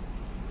long.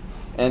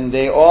 And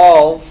they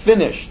all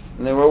finished,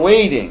 and they were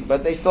waiting,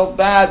 but they felt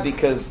bad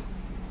because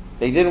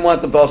they didn't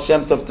want the Baal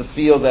Shem Tov to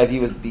feel that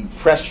he would be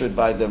pressured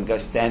by them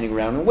guys standing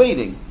around and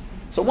waiting.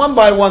 So one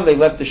by one they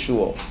left the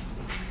shul.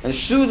 And as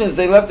soon as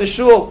they left the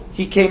shul,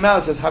 he came out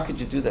and says, how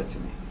could you do that to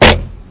me?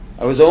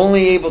 I was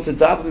only able to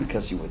daven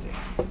because you were there.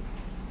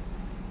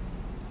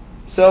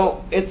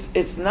 So it's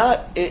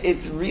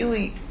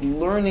really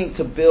learning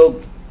to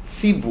build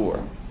tzibur.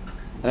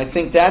 And I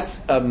think that's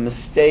a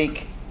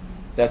mistake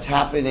that's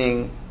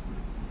happening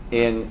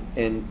in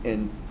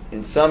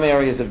some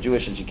areas of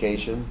Jewish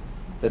education,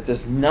 that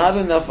there's not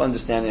enough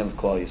understanding of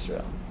Klal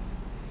Yisrael.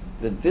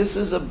 That this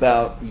is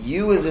about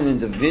you as an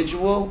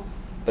individual,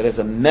 but as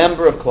a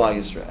member of Klal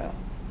Yisrael.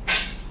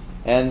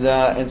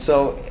 And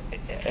so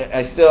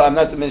I'm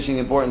not diminishing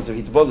the importance of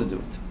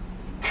Hitbodedut,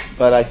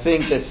 but I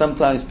think that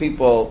sometimes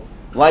people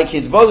like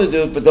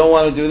Hitbodedut but don't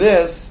want to do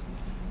this,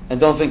 and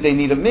don't think they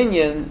need a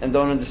minyan, and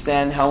don't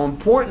understand how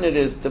important it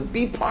is to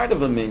be part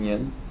of a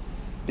minyan,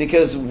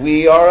 because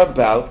we are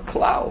about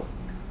klal,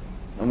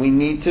 and we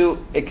need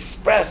to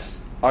express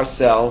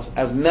ourselves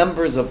as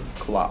members of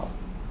klal.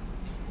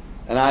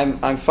 And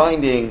I'm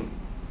finding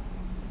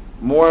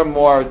more and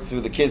more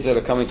through the kids that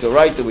are coming to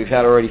Oraita, we've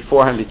had already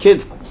 400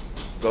 kids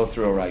go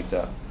through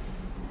Oraita.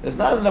 There's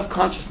not enough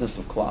consciousness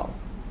of klal,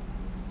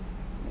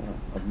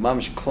 of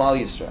mamish klal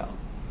Yisrael,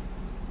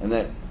 and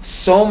that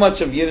so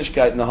much of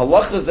Yiddishkeit and the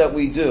halachas that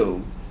we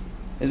do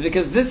is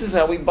because this is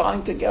how we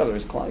bind together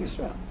as klal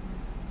Yisrael.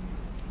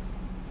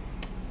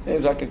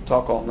 Maybe I could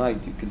talk all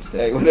night. You can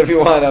stay whenever you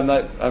want.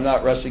 I'm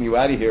not rushing you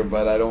out of here,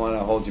 but I don't want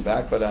to hold you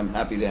back. But I'm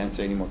happy to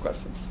answer any more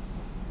questions.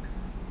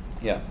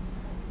 Yeah.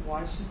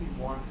 Why should we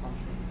want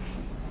something?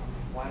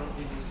 Why don't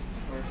we just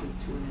learn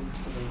to tune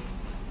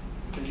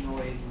into the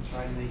noise and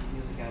try to make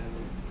music out of it?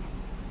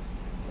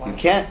 Why? You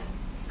can't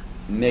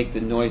make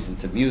the noise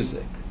into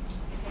music.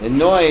 The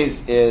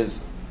noise is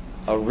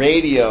a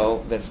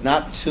radio that's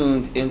not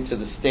tuned into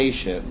the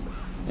station,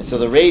 and so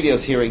the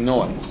radio's hearing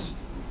noise.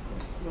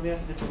 Let me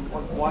ask a different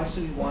one. Why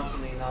should we want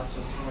something and not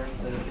just learn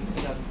to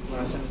accept what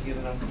Hashem has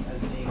given us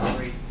as being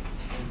great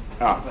and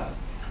the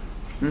best?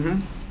 Mm-hmm.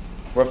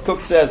 Rav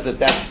Kook says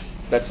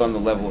that's on the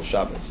level of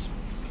Shabbos.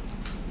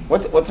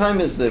 What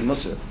time is the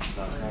Musar?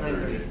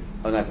 9:30.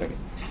 Oh,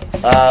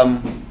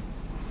 9:30.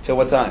 Till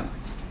what time?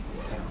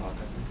 10 o'clock,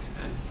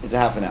 I think. It's a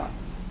half an hour.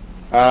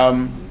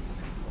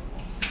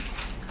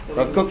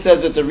 Rav Kook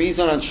says that the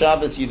reason on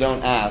Shabbos you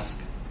don't ask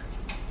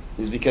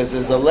is because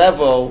there's a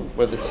level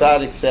where the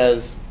tzaddik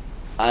says,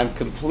 I'm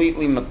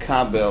completely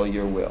makabel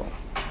your will.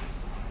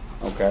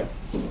 Okay?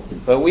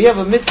 But we have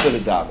a mitzvah to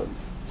daven.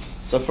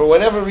 So for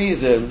whatever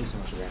reason,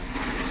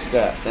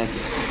 thank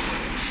you.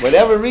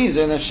 Whatever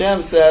reason,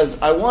 Hashem says,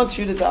 I want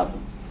you to daven.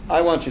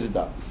 I want you to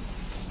daven.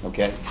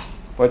 Okay?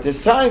 But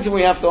there's times where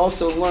we have to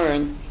also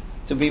learn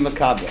to be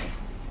makabel.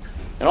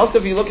 And also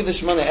if you look at the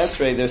Shmonah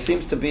Esrei, there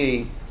seems to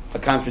be a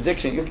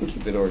contradiction. You can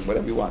keep it or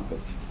whatever you want,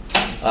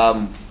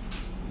 but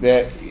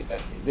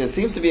there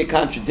seems to be a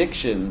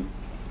contradiction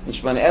in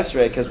Shmonah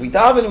Esrei because we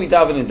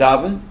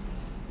daven,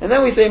 and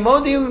then we say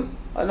Modim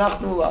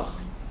Anachnu Lach,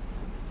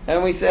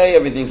 and we say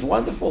everything's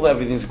wonderful,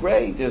 everything's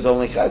great. There's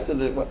only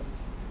Chesed.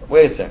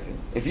 Wait a second.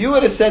 If you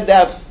would have said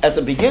that at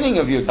the beginning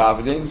of your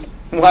davening,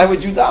 why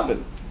would you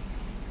daven?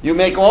 You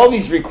make all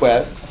these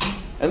requests,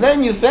 and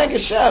then you thank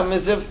Hashem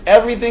as if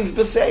everything's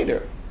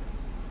beseder.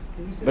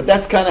 But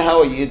that's kind of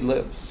how a Yid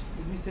lives.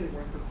 Did you say they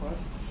weren't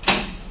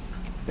requests?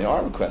 They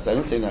are requests. I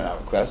didn't say they're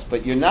not requests,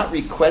 but you're not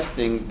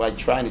requesting by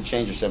trying to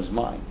change Hashem's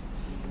mind.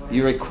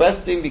 You're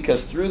requesting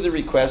because through the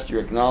request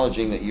you're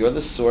acknowledging that you're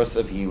the source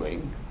of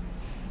healing,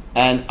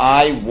 and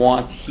I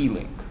want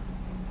healing.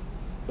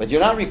 But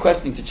you're not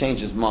requesting to change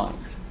His mind.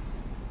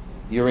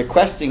 You're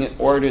requesting in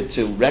order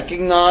to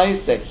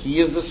recognize that He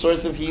is the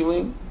source of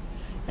healing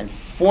and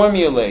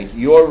formulate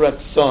your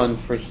ratzon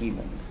for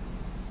healing.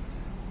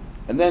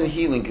 And then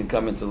healing can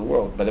come into the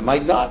world. But it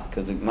might not,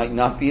 because it might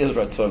not be His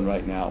ratzon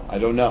right now. I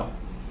don't know.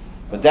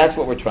 But that's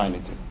what we're trying to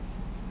do.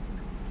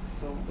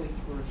 So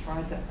we're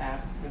trying to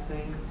ask for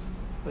things,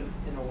 but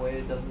in a way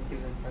that doesn't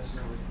give the impression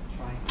that we're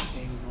trying to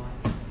change His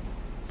mind.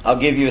 I'll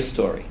give you a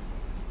story.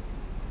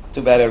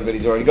 Too bad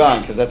everybody's already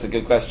gone, because that's a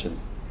good question.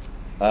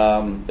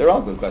 They're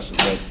all good questions,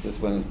 but this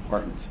one is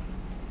important.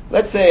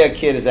 Let's say a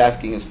kid is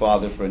asking his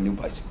father for a new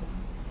bicycle.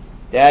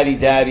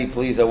 Daddy,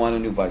 please, I want a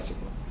new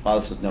bicycle.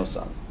 Father says, no,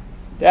 son.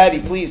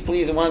 Daddy,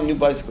 please, I want a new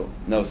bicycle.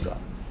 No, son.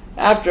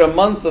 After a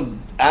month of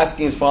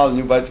asking his father a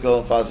new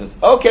bicycle, the father says,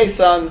 okay,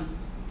 son,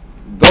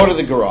 go to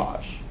the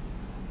garage.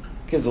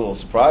 Kid's a little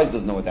surprised,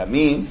 doesn't know what that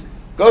means.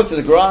 Goes to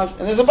the garage,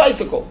 and there's a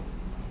bicycle.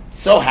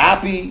 So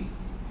happy.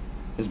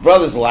 His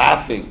brother's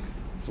laughing.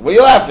 So what are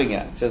you laughing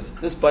at? He says,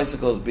 this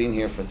bicycle has been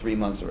here for 3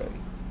 months already.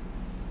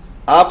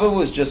 Abba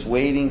was just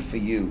waiting for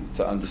you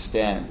to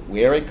understand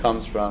where it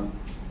comes from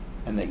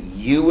and that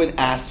you would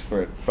ask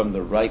for it from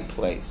the right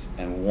place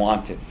and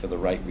want it for the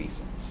right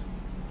reasons.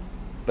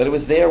 But it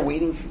was there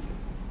waiting for you.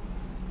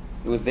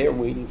 It was there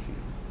waiting for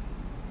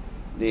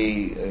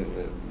you.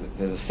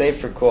 There's a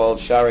sefer called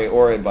Sharei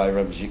Ore by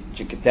Rabbi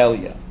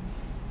Jiketelia.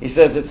 He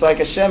says it's like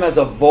Hashem has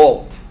a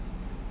vault,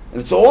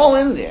 and it's all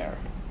in there.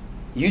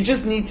 You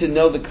just need to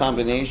know the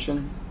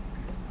combination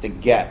to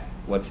get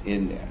what's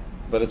in there.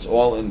 But it's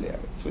all in there.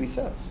 That's what he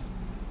says.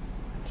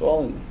 It's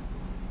all in there.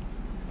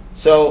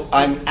 So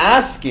I'm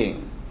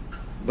asking,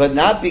 but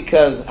not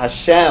because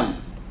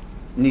Hashem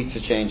needs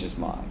to change his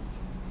mind.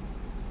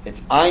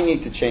 It's I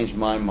need to change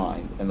my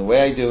mind. And the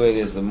way I do it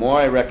is the more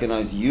I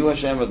recognize you,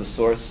 Hashem, are the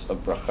source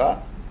of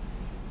bracha,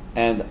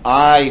 and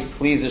I,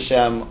 please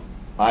Hashem,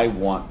 I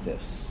want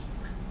this.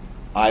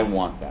 I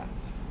want that.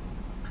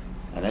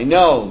 And I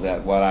know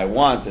that what I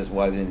want is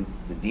what in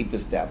the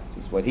deepest depths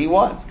is what he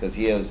wants, because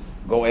he is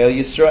Goel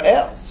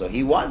Yisrael, so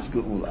he wants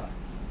Geula.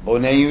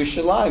 Bonei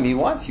Yerushalayim, he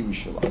wants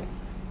Yerushalayim.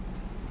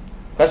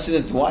 Question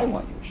is, do I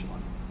want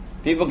Yerushalayim?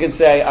 People can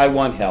say, I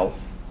want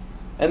health,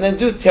 and then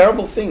do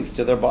terrible things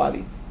to their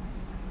body.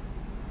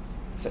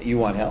 So you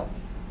want health?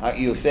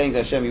 You're saying to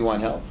Hashem you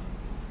want health?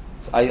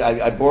 So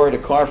I borrowed a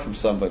car from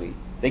somebody.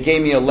 They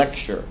gave me a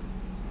lecture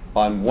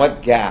on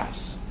what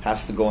gas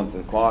has to go into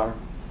the car,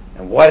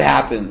 and what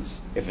happens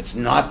if it's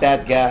not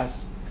that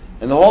gas?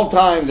 And the whole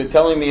time they're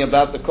telling me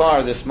about the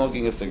car, they're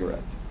smoking a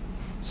cigarette.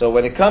 So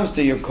when it comes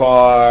to your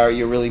car,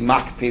 you're really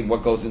makpid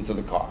what goes into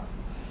the car.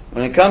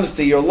 When it comes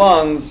to your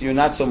lungs, you're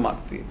not so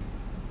makpid.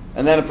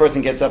 And then a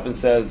person gets up and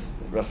says,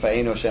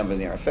 Rafa'inu Hashem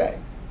v'nei Rafeh.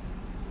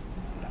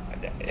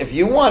 If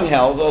you want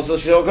health, also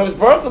show Kadosh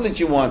Baruch Hu that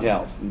you want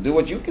health. And do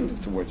what you can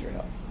do towards your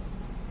health.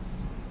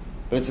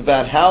 But it's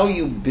about how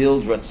you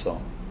build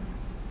Ratzon.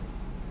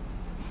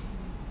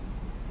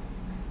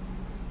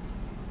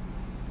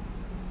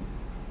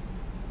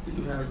 Do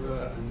you have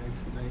an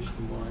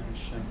explanation why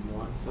Hashem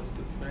wants us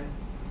to pray?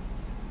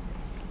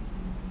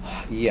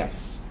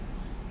 Yes.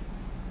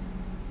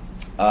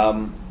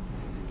 It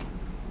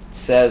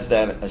says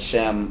that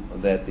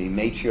Hashem, that the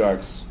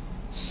matriarchs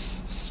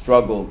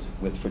struggled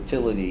with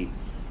fertility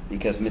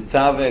because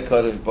mitave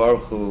Kadosh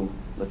Baruch Hu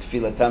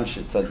l'tfilatam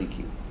shel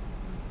tzadikim.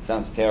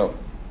 Sounds terrible.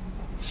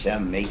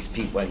 Hashem makes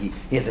people. He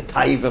has a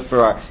taiva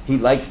for our. He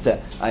likes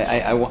to.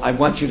 I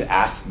want you to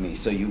ask me,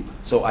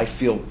 so I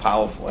feel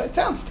powerful. It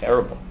sounds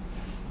terrible,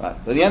 right?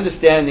 But the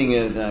understanding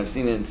is, and I've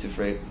seen it in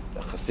Sifrei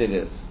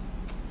Chassidus,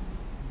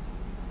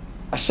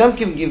 Hashem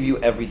can give you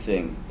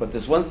everything, but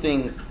there's one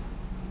thing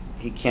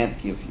He can't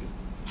give you.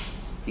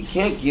 He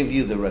can't give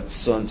you the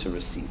ratzon to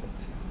receive it.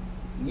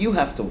 You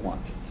have to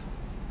want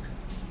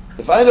it.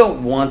 If I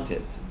don't want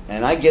it,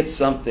 and I get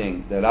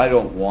something that I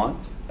don't want,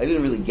 I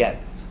didn't really get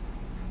it.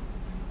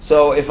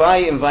 So if I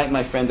invite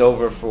my friend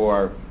over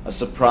for a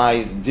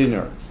surprise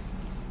dinner,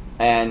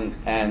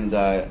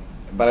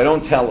 but I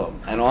don't tell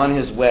him, and on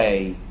his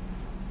way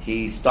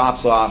he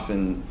stops off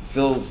and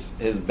fills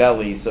his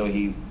belly so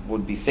he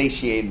would be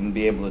satiated and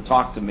be able to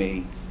talk to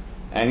me,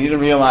 and he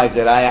didn't realize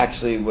that I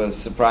actually was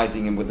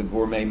surprising him with a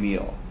gourmet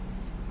meal.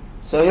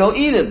 So he'll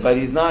eat it, but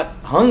he's not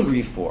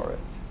hungry for it.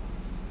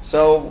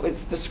 So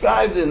it's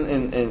described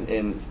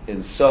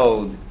in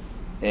Sod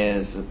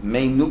as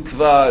Mei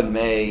Nukva and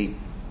Mei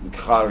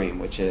Karim,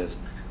 which is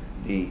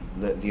the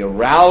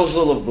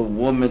arousal of the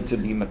woman to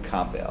be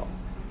makabel.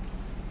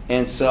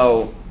 And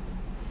so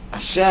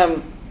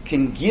Hashem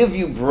can give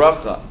you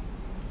bracha,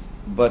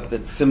 but the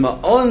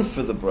tzima'on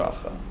for the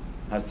bracha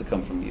has to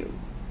come from you.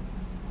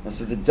 And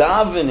so the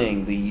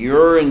davening, the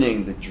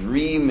yearning, the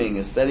dreaming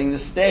is setting the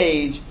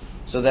stage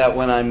so that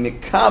when I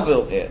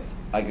mikabel it,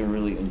 I can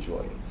really enjoy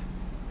it.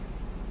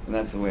 And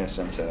that's the way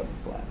Hashem set up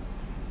the plan.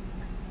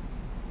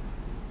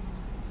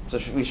 So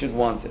we should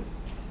want it.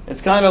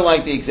 It's kind of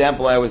like the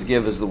example I always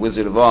give as the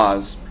Wizard of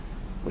Oz,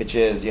 which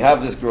is you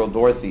have this girl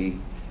Dorothy,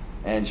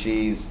 and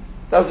she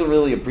doesn't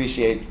really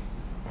appreciate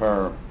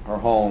her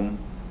home.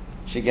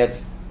 She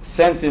gets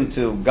sent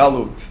into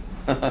Galut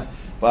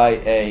by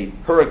a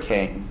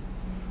hurricane,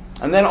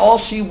 and then all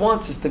she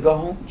wants is to go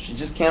home. She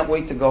just can't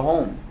wait to go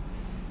home,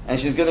 and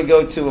she's going to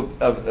go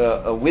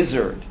to a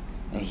wizard,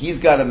 and he's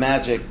got a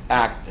magic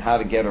act how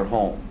to get her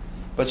home.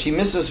 But she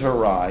misses her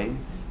ride.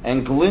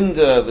 And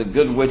Glinda, the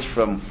good witch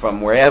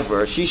from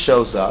wherever, she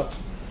shows up,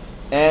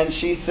 and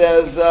she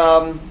says,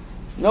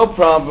 no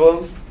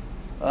problem,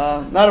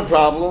 not a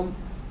problem.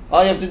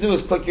 All you have to do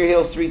is click your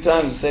heels 3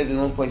 times and say there's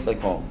no place like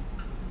home.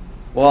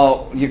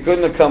 Well, you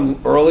couldn't have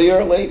come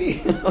earlier,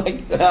 lady?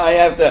 Like I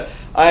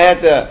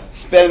had to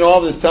spend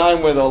all this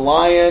time with a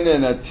lion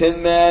and a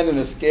tin man and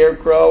a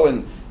scarecrow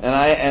and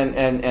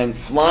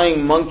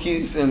flying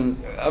monkeys,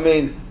 and I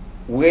mean,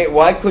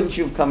 why couldn't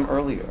you have come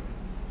earlier?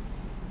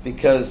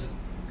 Because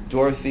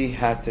Dorothy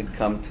had to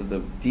come to the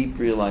deep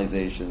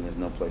realization there's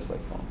no place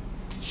like home.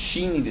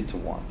 She needed to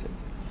want it.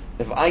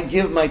 If I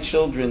give my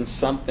children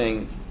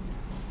something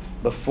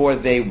before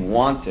they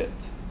want it,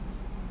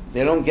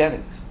 they don't get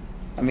it.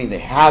 I mean, they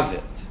have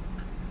it.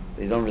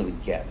 They don't really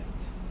get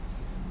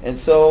it. And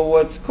so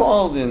what's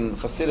called in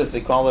Chassidus,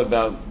 they call it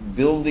about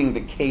building the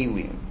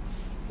kelim.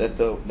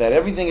 That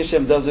everything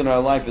Hashem does in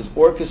our life is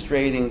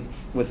orchestrating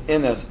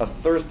within us a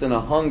thirst and a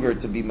hunger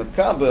to be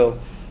makabel,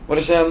 what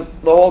Hashem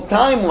the whole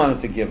time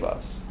wanted to give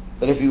us.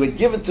 But if He would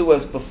give it to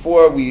us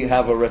before we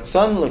have a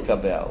ratzon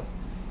lekabel,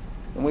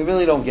 then we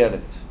really don't get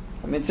it.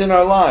 I mean, it's in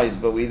our lives,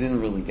 but we didn't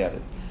really get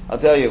it. I'll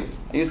tell you,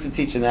 I used to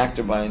teach an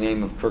actor by the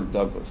name of Kirk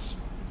Douglas.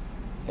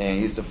 And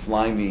he used to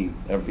fly me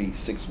every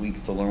 6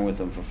 weeks to learn with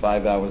him for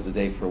 5 hours a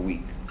day for a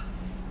week.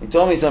 He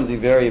told me something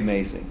very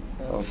amazing.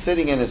 I was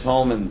sitting in his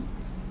home in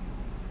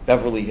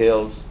Beverly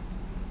Hills,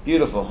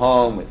 beautiful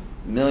home with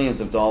millions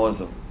of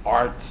dollars of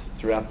art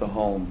throughout the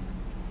home.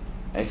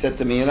 And he said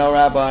to me, you know,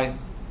 Rabbi,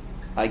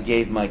 I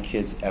gave my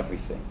kids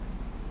everything.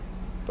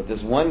 But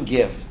there's one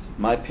gift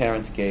my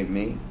parents gave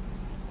me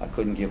I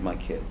couldn't give my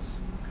kids.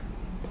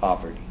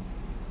 Poverty.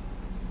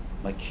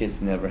 My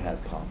kids never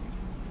had poverty.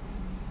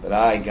 But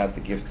I got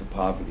the gift of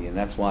poverty, and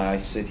that's why I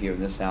sit here in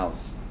this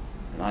house,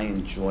 and I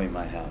enjoy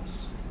my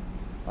house.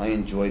 I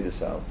enjoy this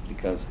house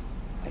because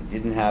I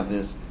didn't have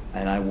this,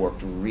 and I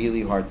worked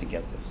really hard to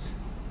get this.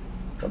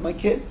 But my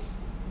kids,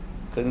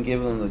 couldn't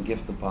give them the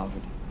gift of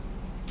poverty.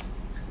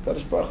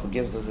 Kadosh Baruch Hu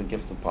gives us a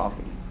gift of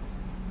poverty.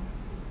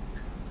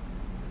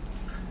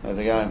 As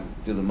I got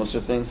do the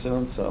Musar thing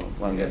soon, so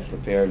I want to get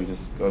prepared and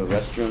just go to the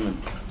restroom. And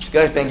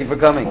good. Thank you for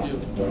coming.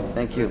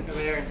 Thank you.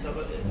 Aaron, so,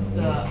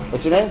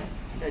 What's your name?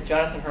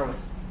 Jonathan Hurwitz.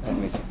 Nice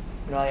to meet you.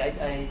 You know,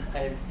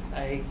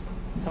 I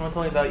someone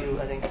told me about you,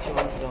 I think 2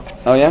 months ago.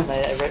 Oh yeah. And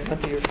I went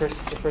through your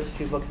first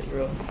few books that you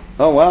wrote.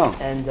 Oh wow.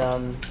 And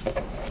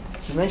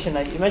you mentioned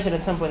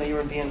at some point that you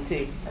were in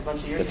BMT a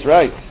bunch of years That's ago.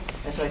 right.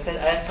 And so I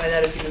asked my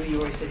dad if he knew who you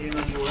were. He said he didn't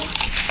know who you were.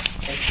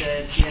 I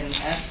said he had an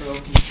afro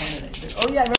from Canada. He said, oh yeah, I remember